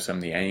to know some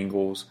of the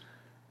angles,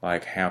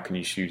 like how can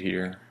you shoot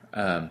here.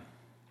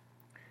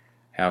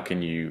 How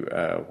can you,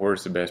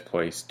 where's the best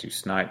place to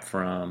snipe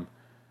from?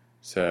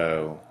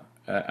 So,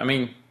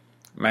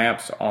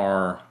 maps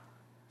are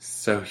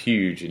so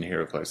huge in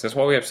HeroClix. That's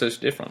why we have such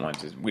different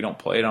ones. We don't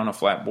play it on a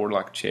flat board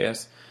like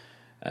chess.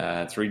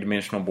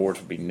 Three-dimensional boards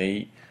would be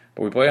neat.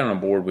 But we play it on a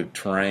board with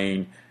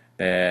terrain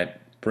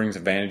that brings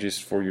advantages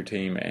for your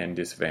team and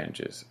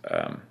disadvantages.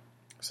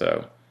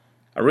 So,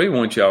 I really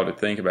want y'all to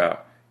think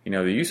about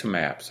the use of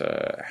maps.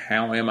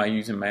 How am I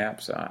using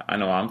maps? I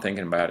know I'm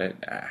thinking about it.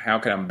 How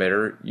can I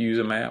better use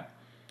a map?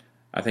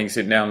 I think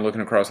sitting down and looking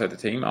across at the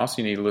team,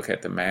 also you need to look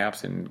at the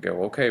maps and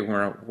go, okay,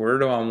 where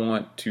do I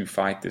want to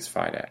fight this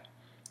fight at?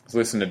 I was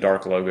listening to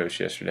Dark Logos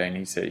yesterday,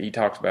 and he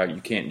talks about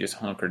you can't just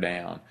hunker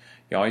down.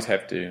 You always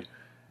have to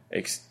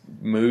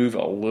move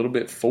a little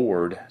bit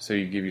forward so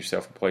you give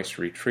yourself a place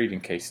to retreat in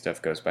case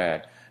stuff goes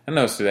bad. I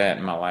noticed that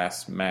in my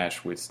last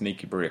match with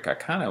Sneaky Brick. I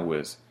kind of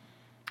was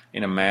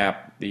in a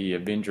map, the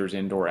Avengers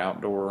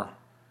Indoor-Outdoor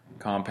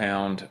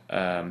compound.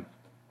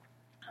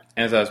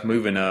 As I was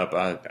moving up,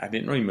 I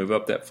didn't really move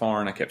up that far,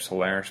 and I kept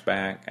Solaris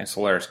back, and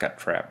Solaris got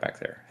trapped back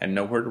there. Had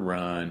nowhere to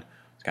run,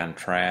 was kind of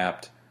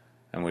trapped,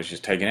 and was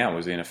just taken out,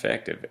 was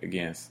ineffective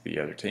against the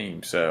other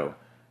team. So,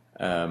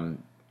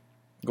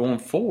 going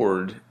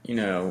forward,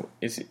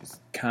 it's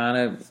kind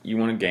of, you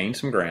want to gain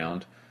some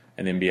ground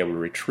and then be able to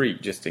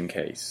retreat just in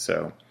case.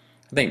 So,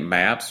 I think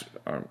maps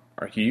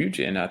are huge,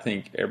 and I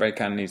think everybody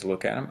kind of needs to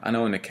look at them. I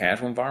know in the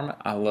casual environment,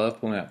 I love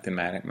pulling out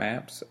thematic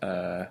maps.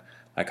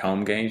 Like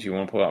home games, you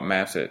want to pull out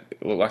maps that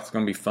look like it's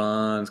going to be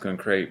fun. It's going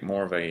to create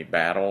more of a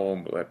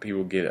battle, let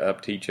people get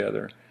up to each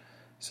other.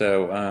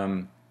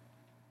 So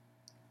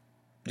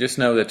just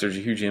know that there's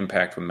a huge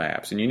impact with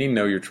maps, and you need to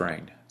know your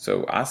terrain.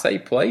 So I say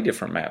play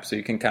different maps so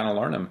you can kind of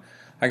learn them.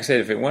 Like I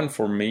said, if it wasn't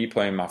for me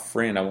playing my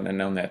friend, I wouldn't have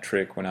known that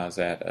trick when I was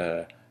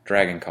at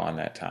Dragon Con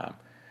that time.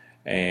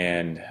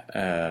 And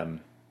I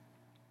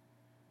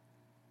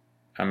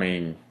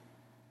mean,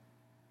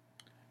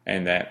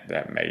 and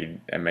that made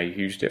a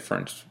huge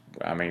difference.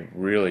 I mean,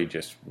 really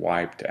just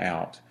wiped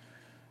out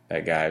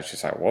that guy. It's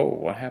just like, whoa,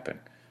 what happened?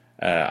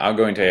 I'll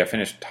go and tell you, I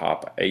finished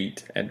top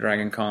 8 at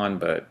Dragon Con,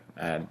 but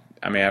I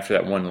mean, after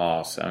that one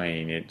loss, I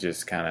mean, it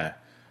just kind of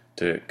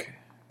took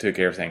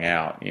everything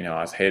out. You know,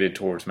 I was headed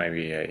towards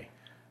maybe a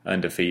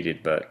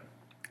undefeated, but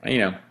you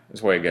know,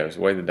 that's the way it goes,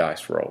 the way the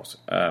dice rolls.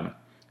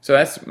 So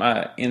that's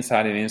my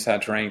inside and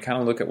inside terrain. Kind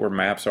of look at where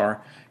maps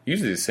are.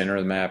 Usually, the center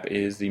of the map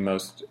is the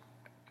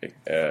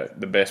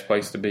best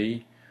place to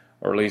be,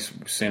 or at least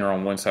center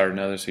on one side or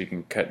another, so you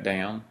can cut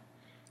down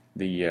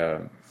the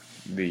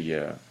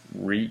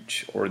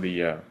reach or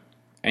the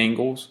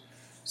angles.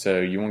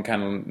 So you want to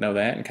kind of know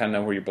that and kind of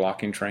know where your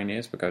blocking terrain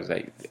is, because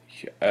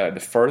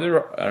the further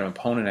an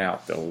opponent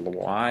out, the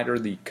wider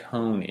the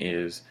cone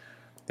is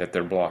that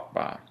they're blocked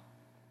by.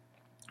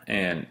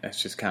 And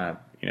that's just kind of,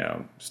 you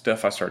know,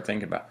 stuff I start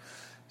thinking about.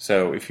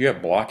 So if you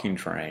have blocking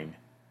terrain,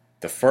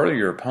 the further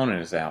your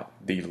opponent is out,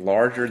 the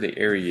larger the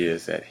area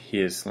is that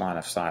his line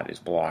of sight is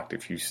blocked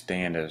if you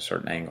stand at a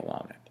certain angle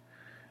on it.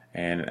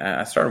 And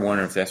I started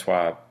wondering if that's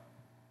why.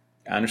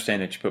 I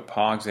understand that you put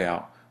pogs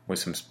out with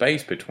some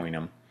space between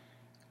them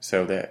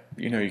so that,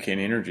 you know, you can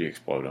energy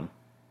explode them,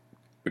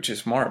 which is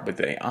smart, but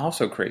they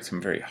also create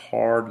some very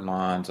hard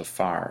lines of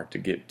fire to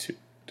get to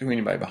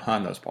anybody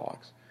behind those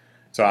pogs.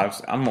 So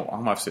I'm going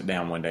to have to sit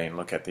down one day and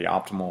look at the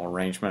optimal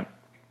arrangement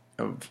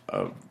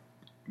of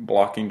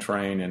blocking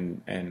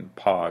terrain and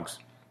pogs,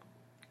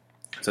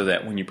 so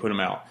that when you put them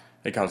out,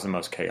 they cause the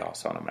most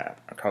chaos on a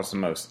map, or cause the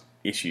most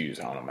issues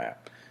on a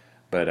map.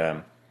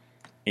 But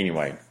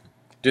anyway,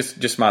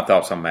 just my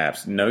thoughts on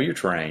maps. Know your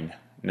terrain,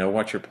 know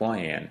what you're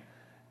playing,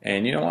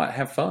 and you know what?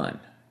 Have fun.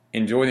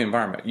 Enjoy the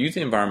environment. Use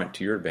the environment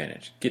to your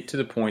advantage. Get to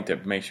the point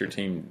that makes your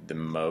team the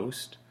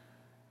most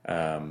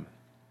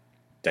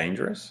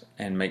dangerous,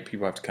 and make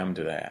people have to come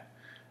to that.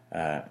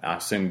 I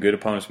assume good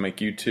opponents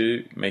make you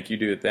do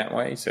it that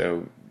way.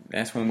 So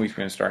that's when we're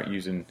going to start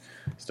using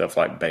stuff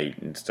like bait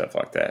and stuff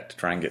like that to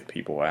try and get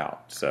people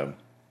out. So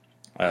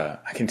I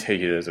can tell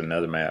you there's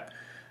another map. I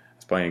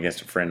was playing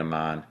against a friend of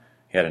mine.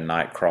 He had a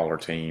Nightcrawler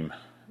team,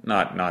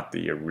 not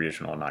the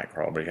original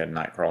Nightcrawler, but he had a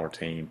Nightcrawler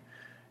team,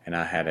 and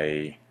I had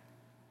a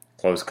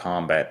close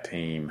combat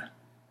team,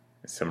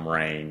 some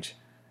range.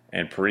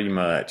 And pretty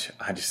much,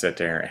 I just sat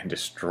there and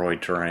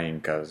destroyed terrain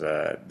because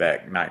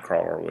that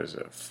Nightcrawler was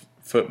a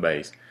foot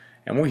base,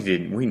 and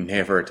we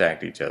never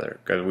attacked each other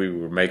because we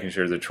were making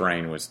sure the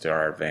terrain was to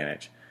our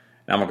advantage.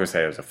 And I'm not going to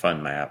say it was a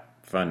fun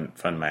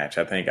match.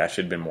 I think I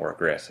should have been more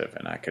aggressive,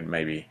 and I could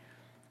maybe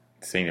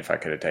seen if I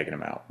could have taken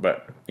them out.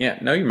 But yeah,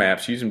 know your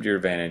maps, use them to your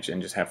advantage,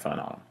 and just have fun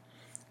on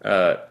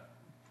them.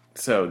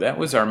 So that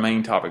was our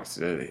main topics,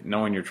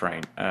 knowing your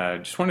terrain.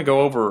 Just want to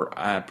go over,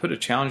 I put a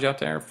challenge out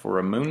there for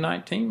a Moon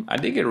Knight team. I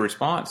did get a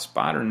response.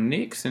 Spider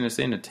Nick sent us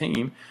in a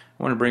team.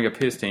 I want to bring up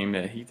his team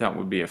that he thought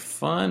would be a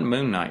fun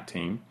Moon Knight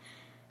team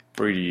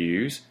for you to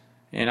use.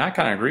 And I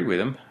kind of agree with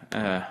him.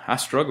 I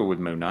struggle with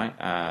Moon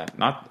Knight.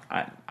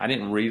 I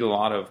didn't read a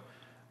lot of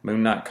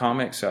Moon Knight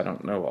comics, so I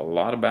don't know a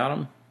lot about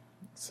him.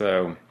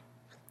 So,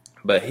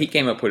 but he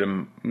came up with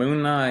a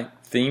Moon Knight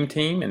theme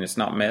team, and it's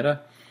not meta.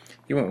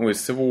 He went with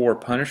Civil War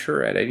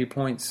Punisher at 80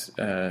 points,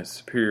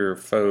 Superior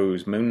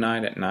Foes Moon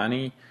Knight at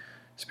 90,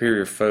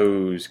 Superior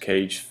Foes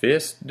Cage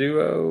Fist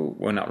duo,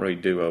 well, not really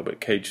duo, but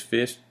Cage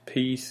Fist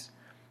piece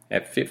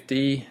at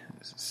 50,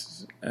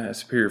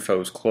 Superior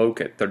Foes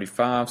Cloak at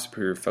 35,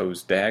 Superior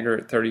Foes Dagger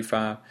at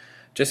 35,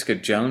 Jessica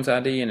Jones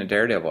ID, and a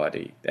Daredevil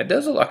ID. That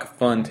does look like a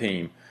fun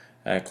team.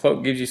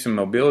 Cloak gives you some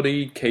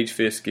mobility, Cage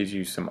Fist gives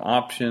you some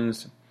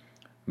options.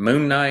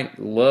 Moon Knight,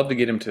 love to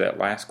get him to that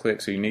last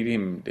click, so you need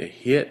him to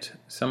hit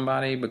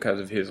somebody because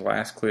of his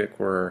last click,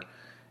 where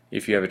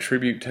if you have a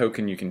tribute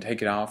token, you can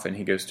take it off and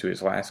he goes to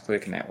his last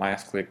click, and that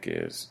last click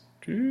is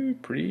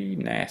pretty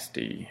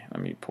nasty.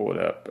 Let me pull it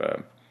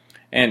up.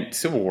 And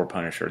Civil War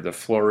Punisher, the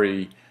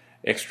flurry,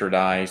 extra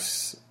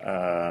dice,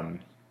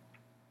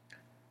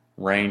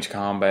 range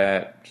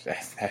combat,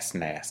 that's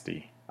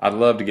nasty. I'd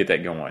love to get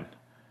that going.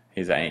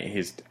 His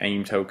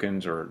aim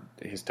tokens, or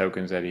his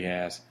tokens that he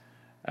has.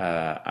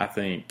 I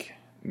think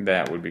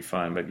that would be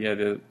fun. But yeah,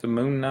 the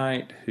Moon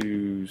Knight,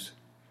 his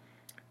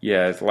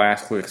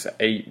last click's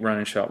 8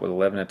 running shot with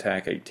 11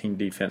 attack, 18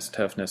 defense,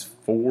 toughness,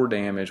 4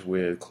 damage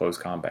with close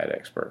combat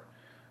expert.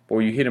 Boy,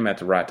 you hit him at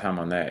the right time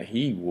on that,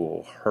 he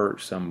will hurt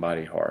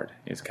somebody hard.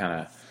 It's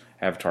kind of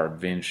Avatar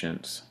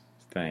Vengeance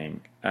thing.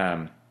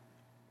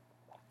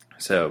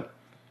 So,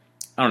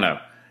 I don't know.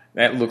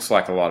 that looks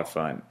like a lot of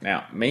fun.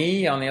 Now,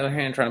 me, on the other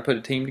hand, trying to put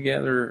a team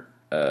together,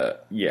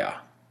 yeah,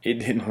 it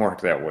didn't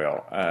work that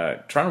well.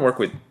 Trying to work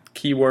with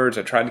keywords,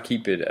 I tried to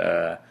keep it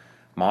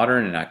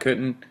modern, and I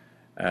couldn't.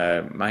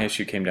 My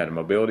issue came down to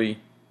mobility.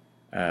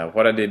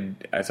 What I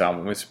did as I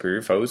went with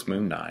Superior Foes,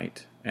 Moon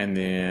Knight, and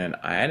then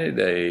I added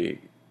a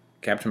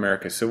Captain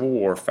America Civil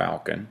War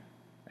Falcon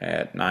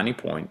at 90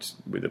 points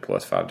with a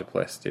 +5 to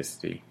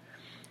plasticity.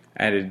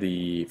 Added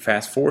the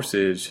Fast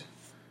Forces.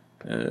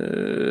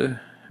 Let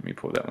me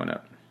pull that one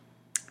up.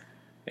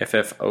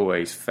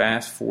 FFOA's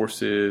Fast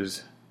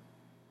Forces.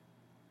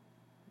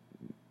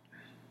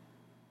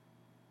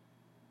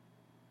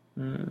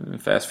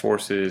 Fast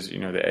Forces,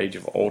 the Age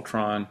of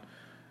Ultron.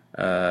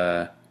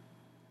 Let's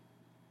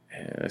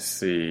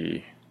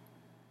see.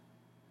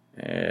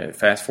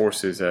 Fast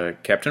Forces,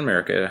 Captain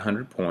America at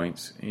 100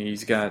 points.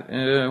 He's got,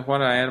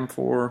 what I add him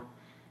for?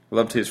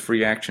 Loved his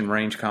free action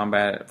range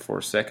combat for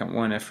a second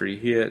one after he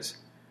hits.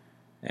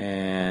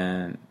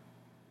 And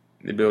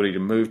the ability to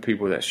move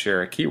people that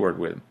share a keyword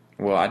with him.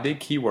 Well, I did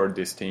keyword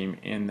this team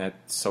in that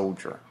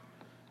soldier.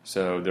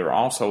 So they're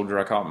all soldier.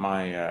 I call it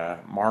my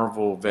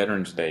Marvel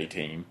Veterans Day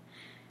team.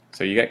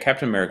 So you got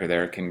Captain America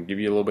there. It can give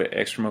you a little bit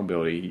extra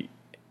mobility.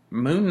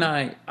 Moon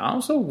Knight, I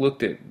also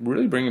looked at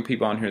really bringing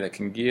people on here that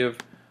can give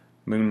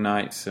Moon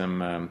Knight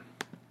some,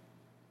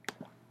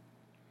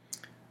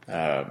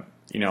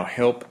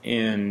 help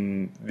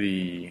in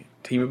the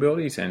team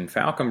abilities. And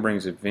Falcon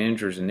brings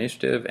Avengers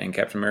Initiative, and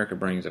Captain America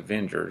brings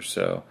Avengers.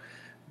 So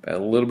a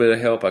little bit of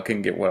help. I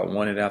couldn't get what I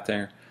wanted out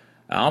there.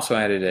 I also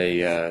added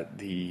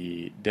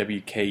the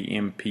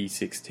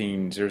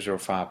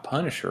WKMP16005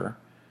 Punisher,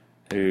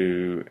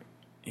 who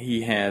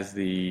he has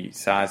the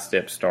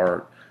sidestep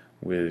start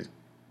with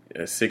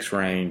a 6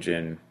 range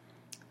and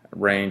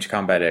range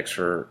combat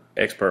expert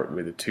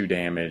with a 2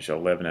 damage,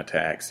 11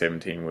 attack,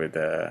 17 with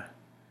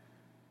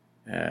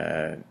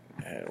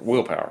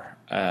willpower.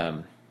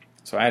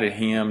 So I added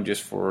him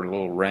just for a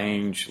little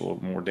range, a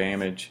little more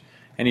damage,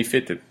 and he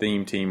fit the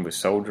theme team with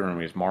Soldier and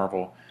with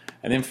Marvel.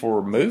 And then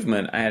for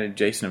movement, I added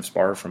Jason of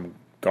Sparta from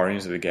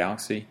Guardians of the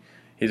Galaxy.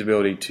 His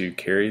ability to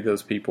carry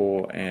those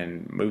people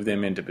and move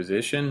them into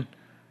position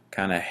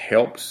kind of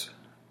helps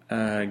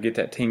get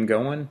that team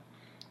going.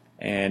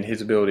 And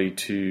his ability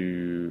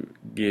to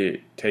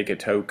take a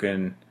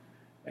token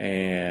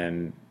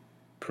and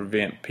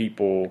prevent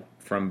people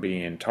from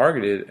being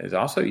targeted is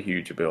also a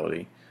huge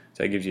ability.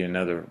 So that gives you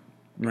another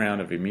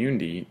round of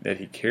immunity that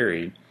he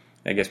carried.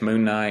 I guess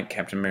Moon Knight,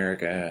 Captain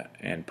America,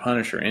 and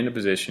Punisher into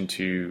position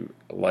to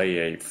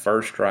lay a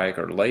first strike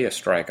or lay a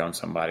strike on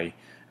somebody,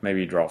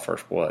 maybe draw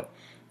first blood.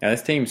 Now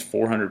this team's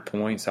 400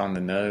 points on the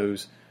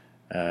nose,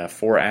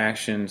 4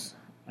 actions.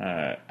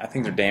 I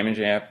think their damage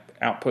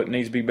output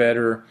needs to be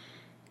better.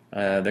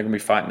 They're going to be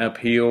fighting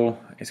uphill.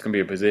 It's going to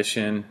be a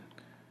position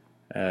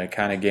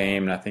kind of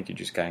game, and I think you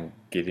just kind of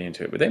get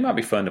into it. But they might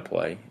be fun to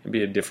play. It'd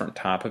be a different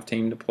type of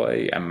team to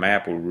play. A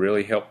map will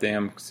really help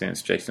them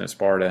since Jason of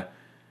Sparta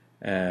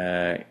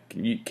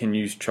can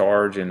use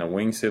charge and the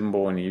wing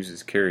symbol and he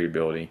uses carry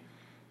ability.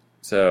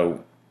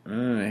 So,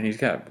 and he's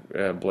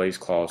got Blaze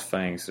Claw's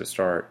Fangs to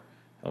start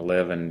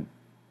 11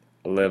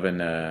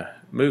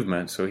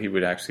 movement, so he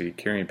would actually,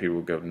 carrying people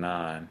would go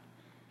 9.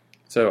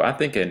 So I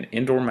think an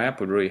indoor map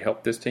would really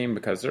help this team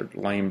because their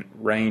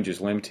range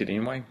is limited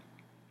anyway.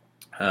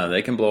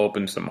 They can blow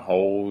open some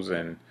holes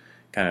and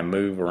kind of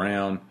move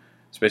around,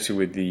 especially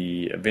with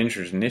the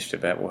Avengers Initiative.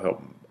 That will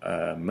help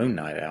Moon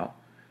Knight out.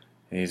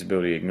 And his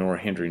ability to ignore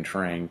hindering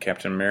terrain.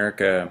 Captain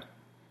America,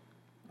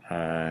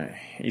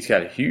 he's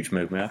got a huge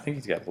movement. I think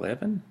he's got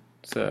 11.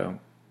 So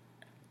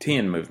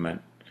 10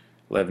 movement,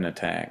 11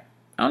 attack.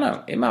 I don't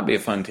know. It might be a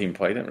fun team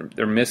play.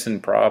 They're missing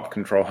prob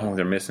control.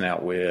 They're missing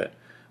outwit.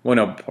 Well,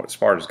 no,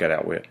 Sparta's got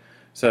outwit.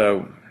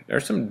 So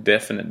there's some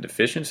definite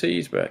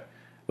deficiencies, but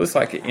looks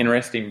like an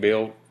interesting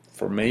build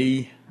for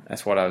me.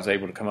 That's what I was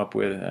able to come up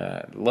with.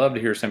 Love to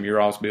hear some of your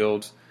all's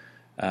builds.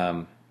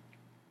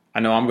 I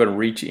know I'm going to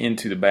reach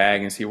into the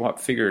bag and see what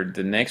figure,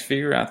 the next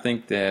figure I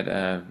think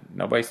that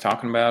nobody's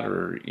talking about,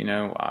 or,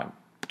 I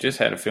just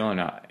had a feeling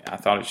I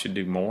thought it should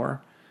do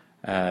more.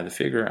 The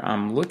figure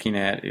I'm looking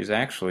at is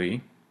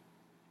actually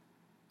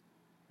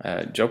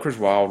Joker's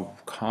Wild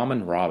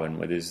Common Robin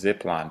with his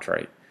zipline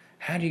trait.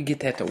 How do you get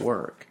that to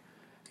work?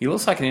 He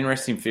looks like an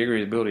interesting figure.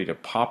 His ability to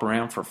pop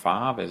around for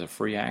 5 as a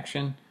free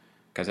action,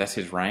 because that's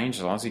his range.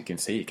 As long as he can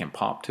see, he can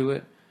pop to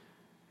it.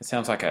 It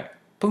sounds like a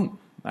boom,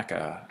 like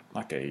a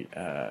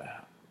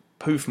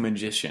poof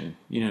magician.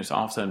 It's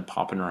all of a sudden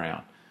popping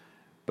around.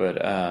 But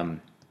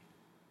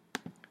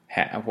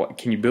what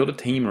can you build a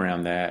team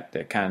around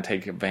that kind of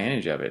take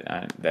advantage of it?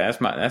 That's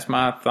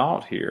my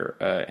thought here.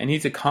 And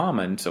he's a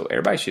common, so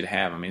everybody should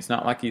have him. It's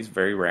not like he's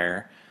very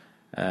rare.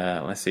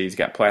 Let's see, he's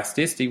got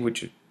plasticity,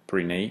 which is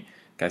pretty neat.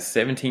 Got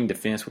 17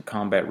 defense with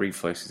combat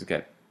reflexes. He's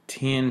got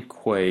 10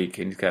 quake,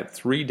 and he's got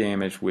 3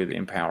 damage with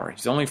empower.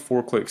 He's only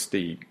 4-click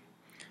steed.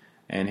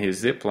 And his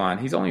zip line,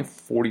 he's only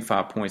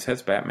 45 points.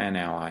 That's Batman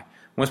ally.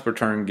 Once per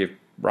turn, give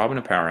Robin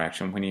a power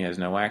action when he has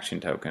no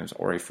action tokens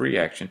or a free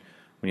action.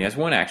 when he has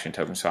one action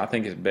token. So I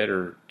think it's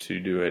better to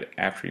do it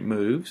after he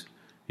moves.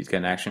 He's got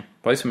an action.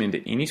 Place him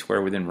into any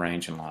square within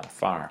range and line of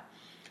fire.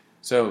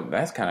 So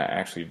that's kind of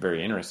actually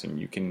very interesting.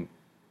 He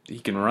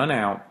can run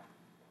out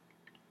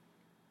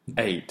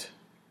 8,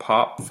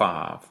 pop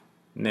 5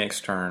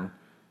 next turn.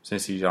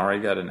 Since he's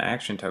already got an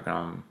action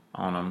token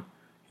on him,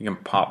 he can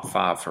pop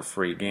 5 for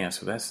free again.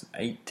 So that's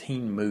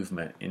 18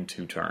 movement in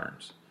 2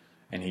 turns.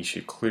 And he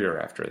should clear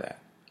after that.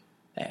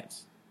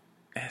 That's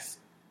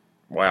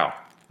wow.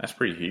 That's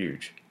pretty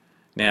huge.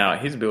 Now,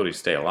 his ability to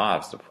stay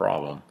alive is the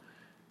problem.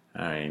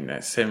 I mean,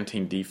 that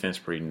 17 defense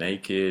pretty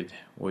naked.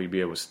 Will he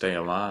be able to stay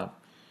alive?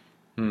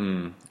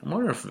 I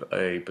wonder if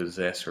a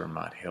possessor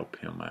might help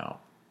him out.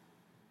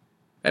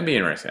 That'd be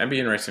interesting. That'd be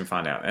interesting to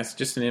find out. That's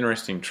just an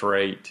interesting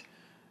trait.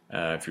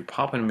 If you're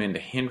popping him into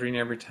hindering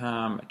every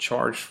time, a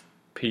charge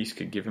piece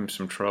could give him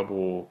some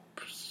trouble.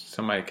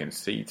 Somebody can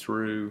see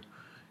through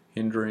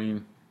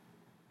hindering.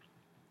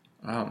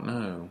 I don't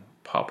know.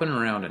 Popping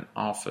around an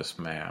office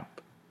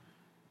map.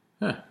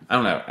 I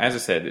don't know. As I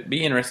said, it'd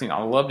be interesting.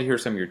 I'd love to hear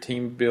some of your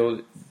team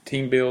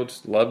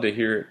builds. Love to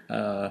hear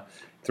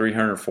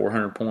 300,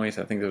 400 points.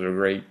 I think those are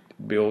great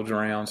builds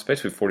around,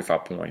 especially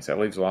 45 points. That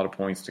leaves a lot of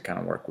points to kind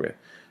of work with.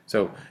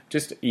 So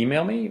just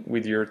email me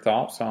with your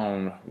thoughts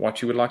on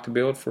what you would like to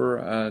build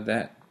for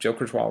that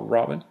Joker's Wild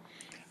Robin.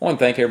 I want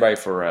to thank everybody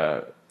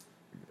for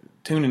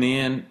tuning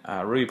in.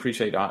 I really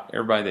appreciate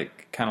everybody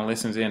that kind of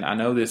listens in. I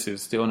know this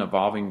is still an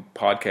evolving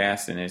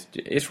podcast, and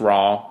it's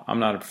raw. I'm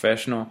not a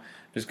professional.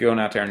 Just going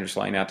out there and just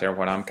laying out there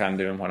what I'm kind of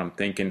doing, what I'm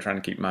thinking, trying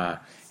to keep my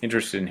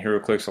interest in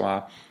HeroClix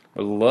alive.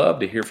 I'd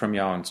love to hear from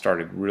y'all and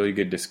start a really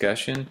good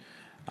discussion.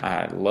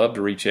 I'd love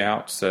to reach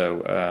out.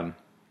 So,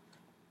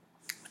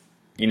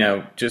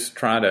 just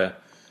try to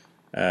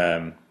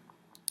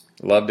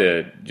love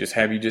to just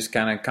have you just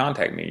kind of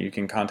contact me. You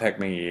can contact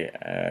me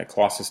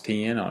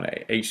ColossusTN on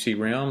HC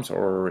Realms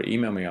or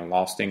email me on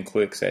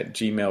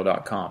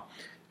lostinclicks@gmail.com.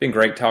 It's been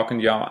great talking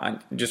to y'all.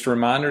 Just a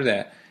reminder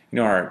that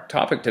our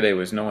topic today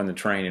was knowing the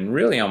terrain, and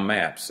really on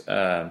maps,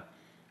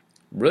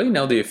 really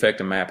know the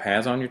effect a map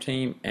has on your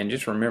team, and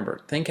just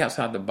remember, think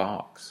outside the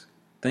box.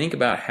 Think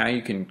about how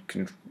you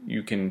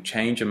can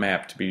change a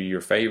map to be your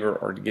favor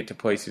or to get to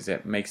places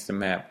that makes the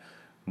map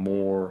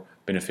more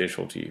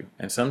beneficial to you.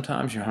 And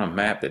sometimes you're on a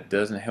map that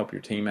doesn't help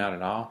your team out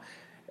at all,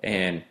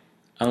 and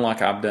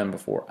unlike I've done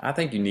before, I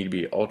think you need to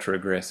be ultra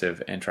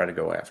aggressive and try to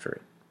go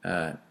after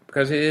it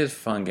because it is a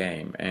fun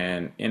game,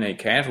 and in a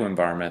casual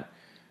environment,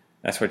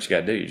 that's what you got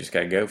to do. You just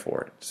got to go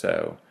for it.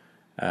 So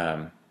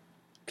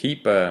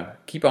keep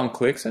on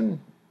clicksing.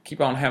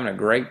 Keep on having a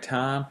great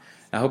time.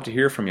 I hope to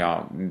hear from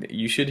y'all.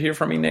 You should hear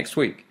from me next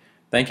week.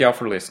 Thank y'all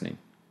for listening.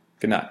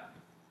 Good night.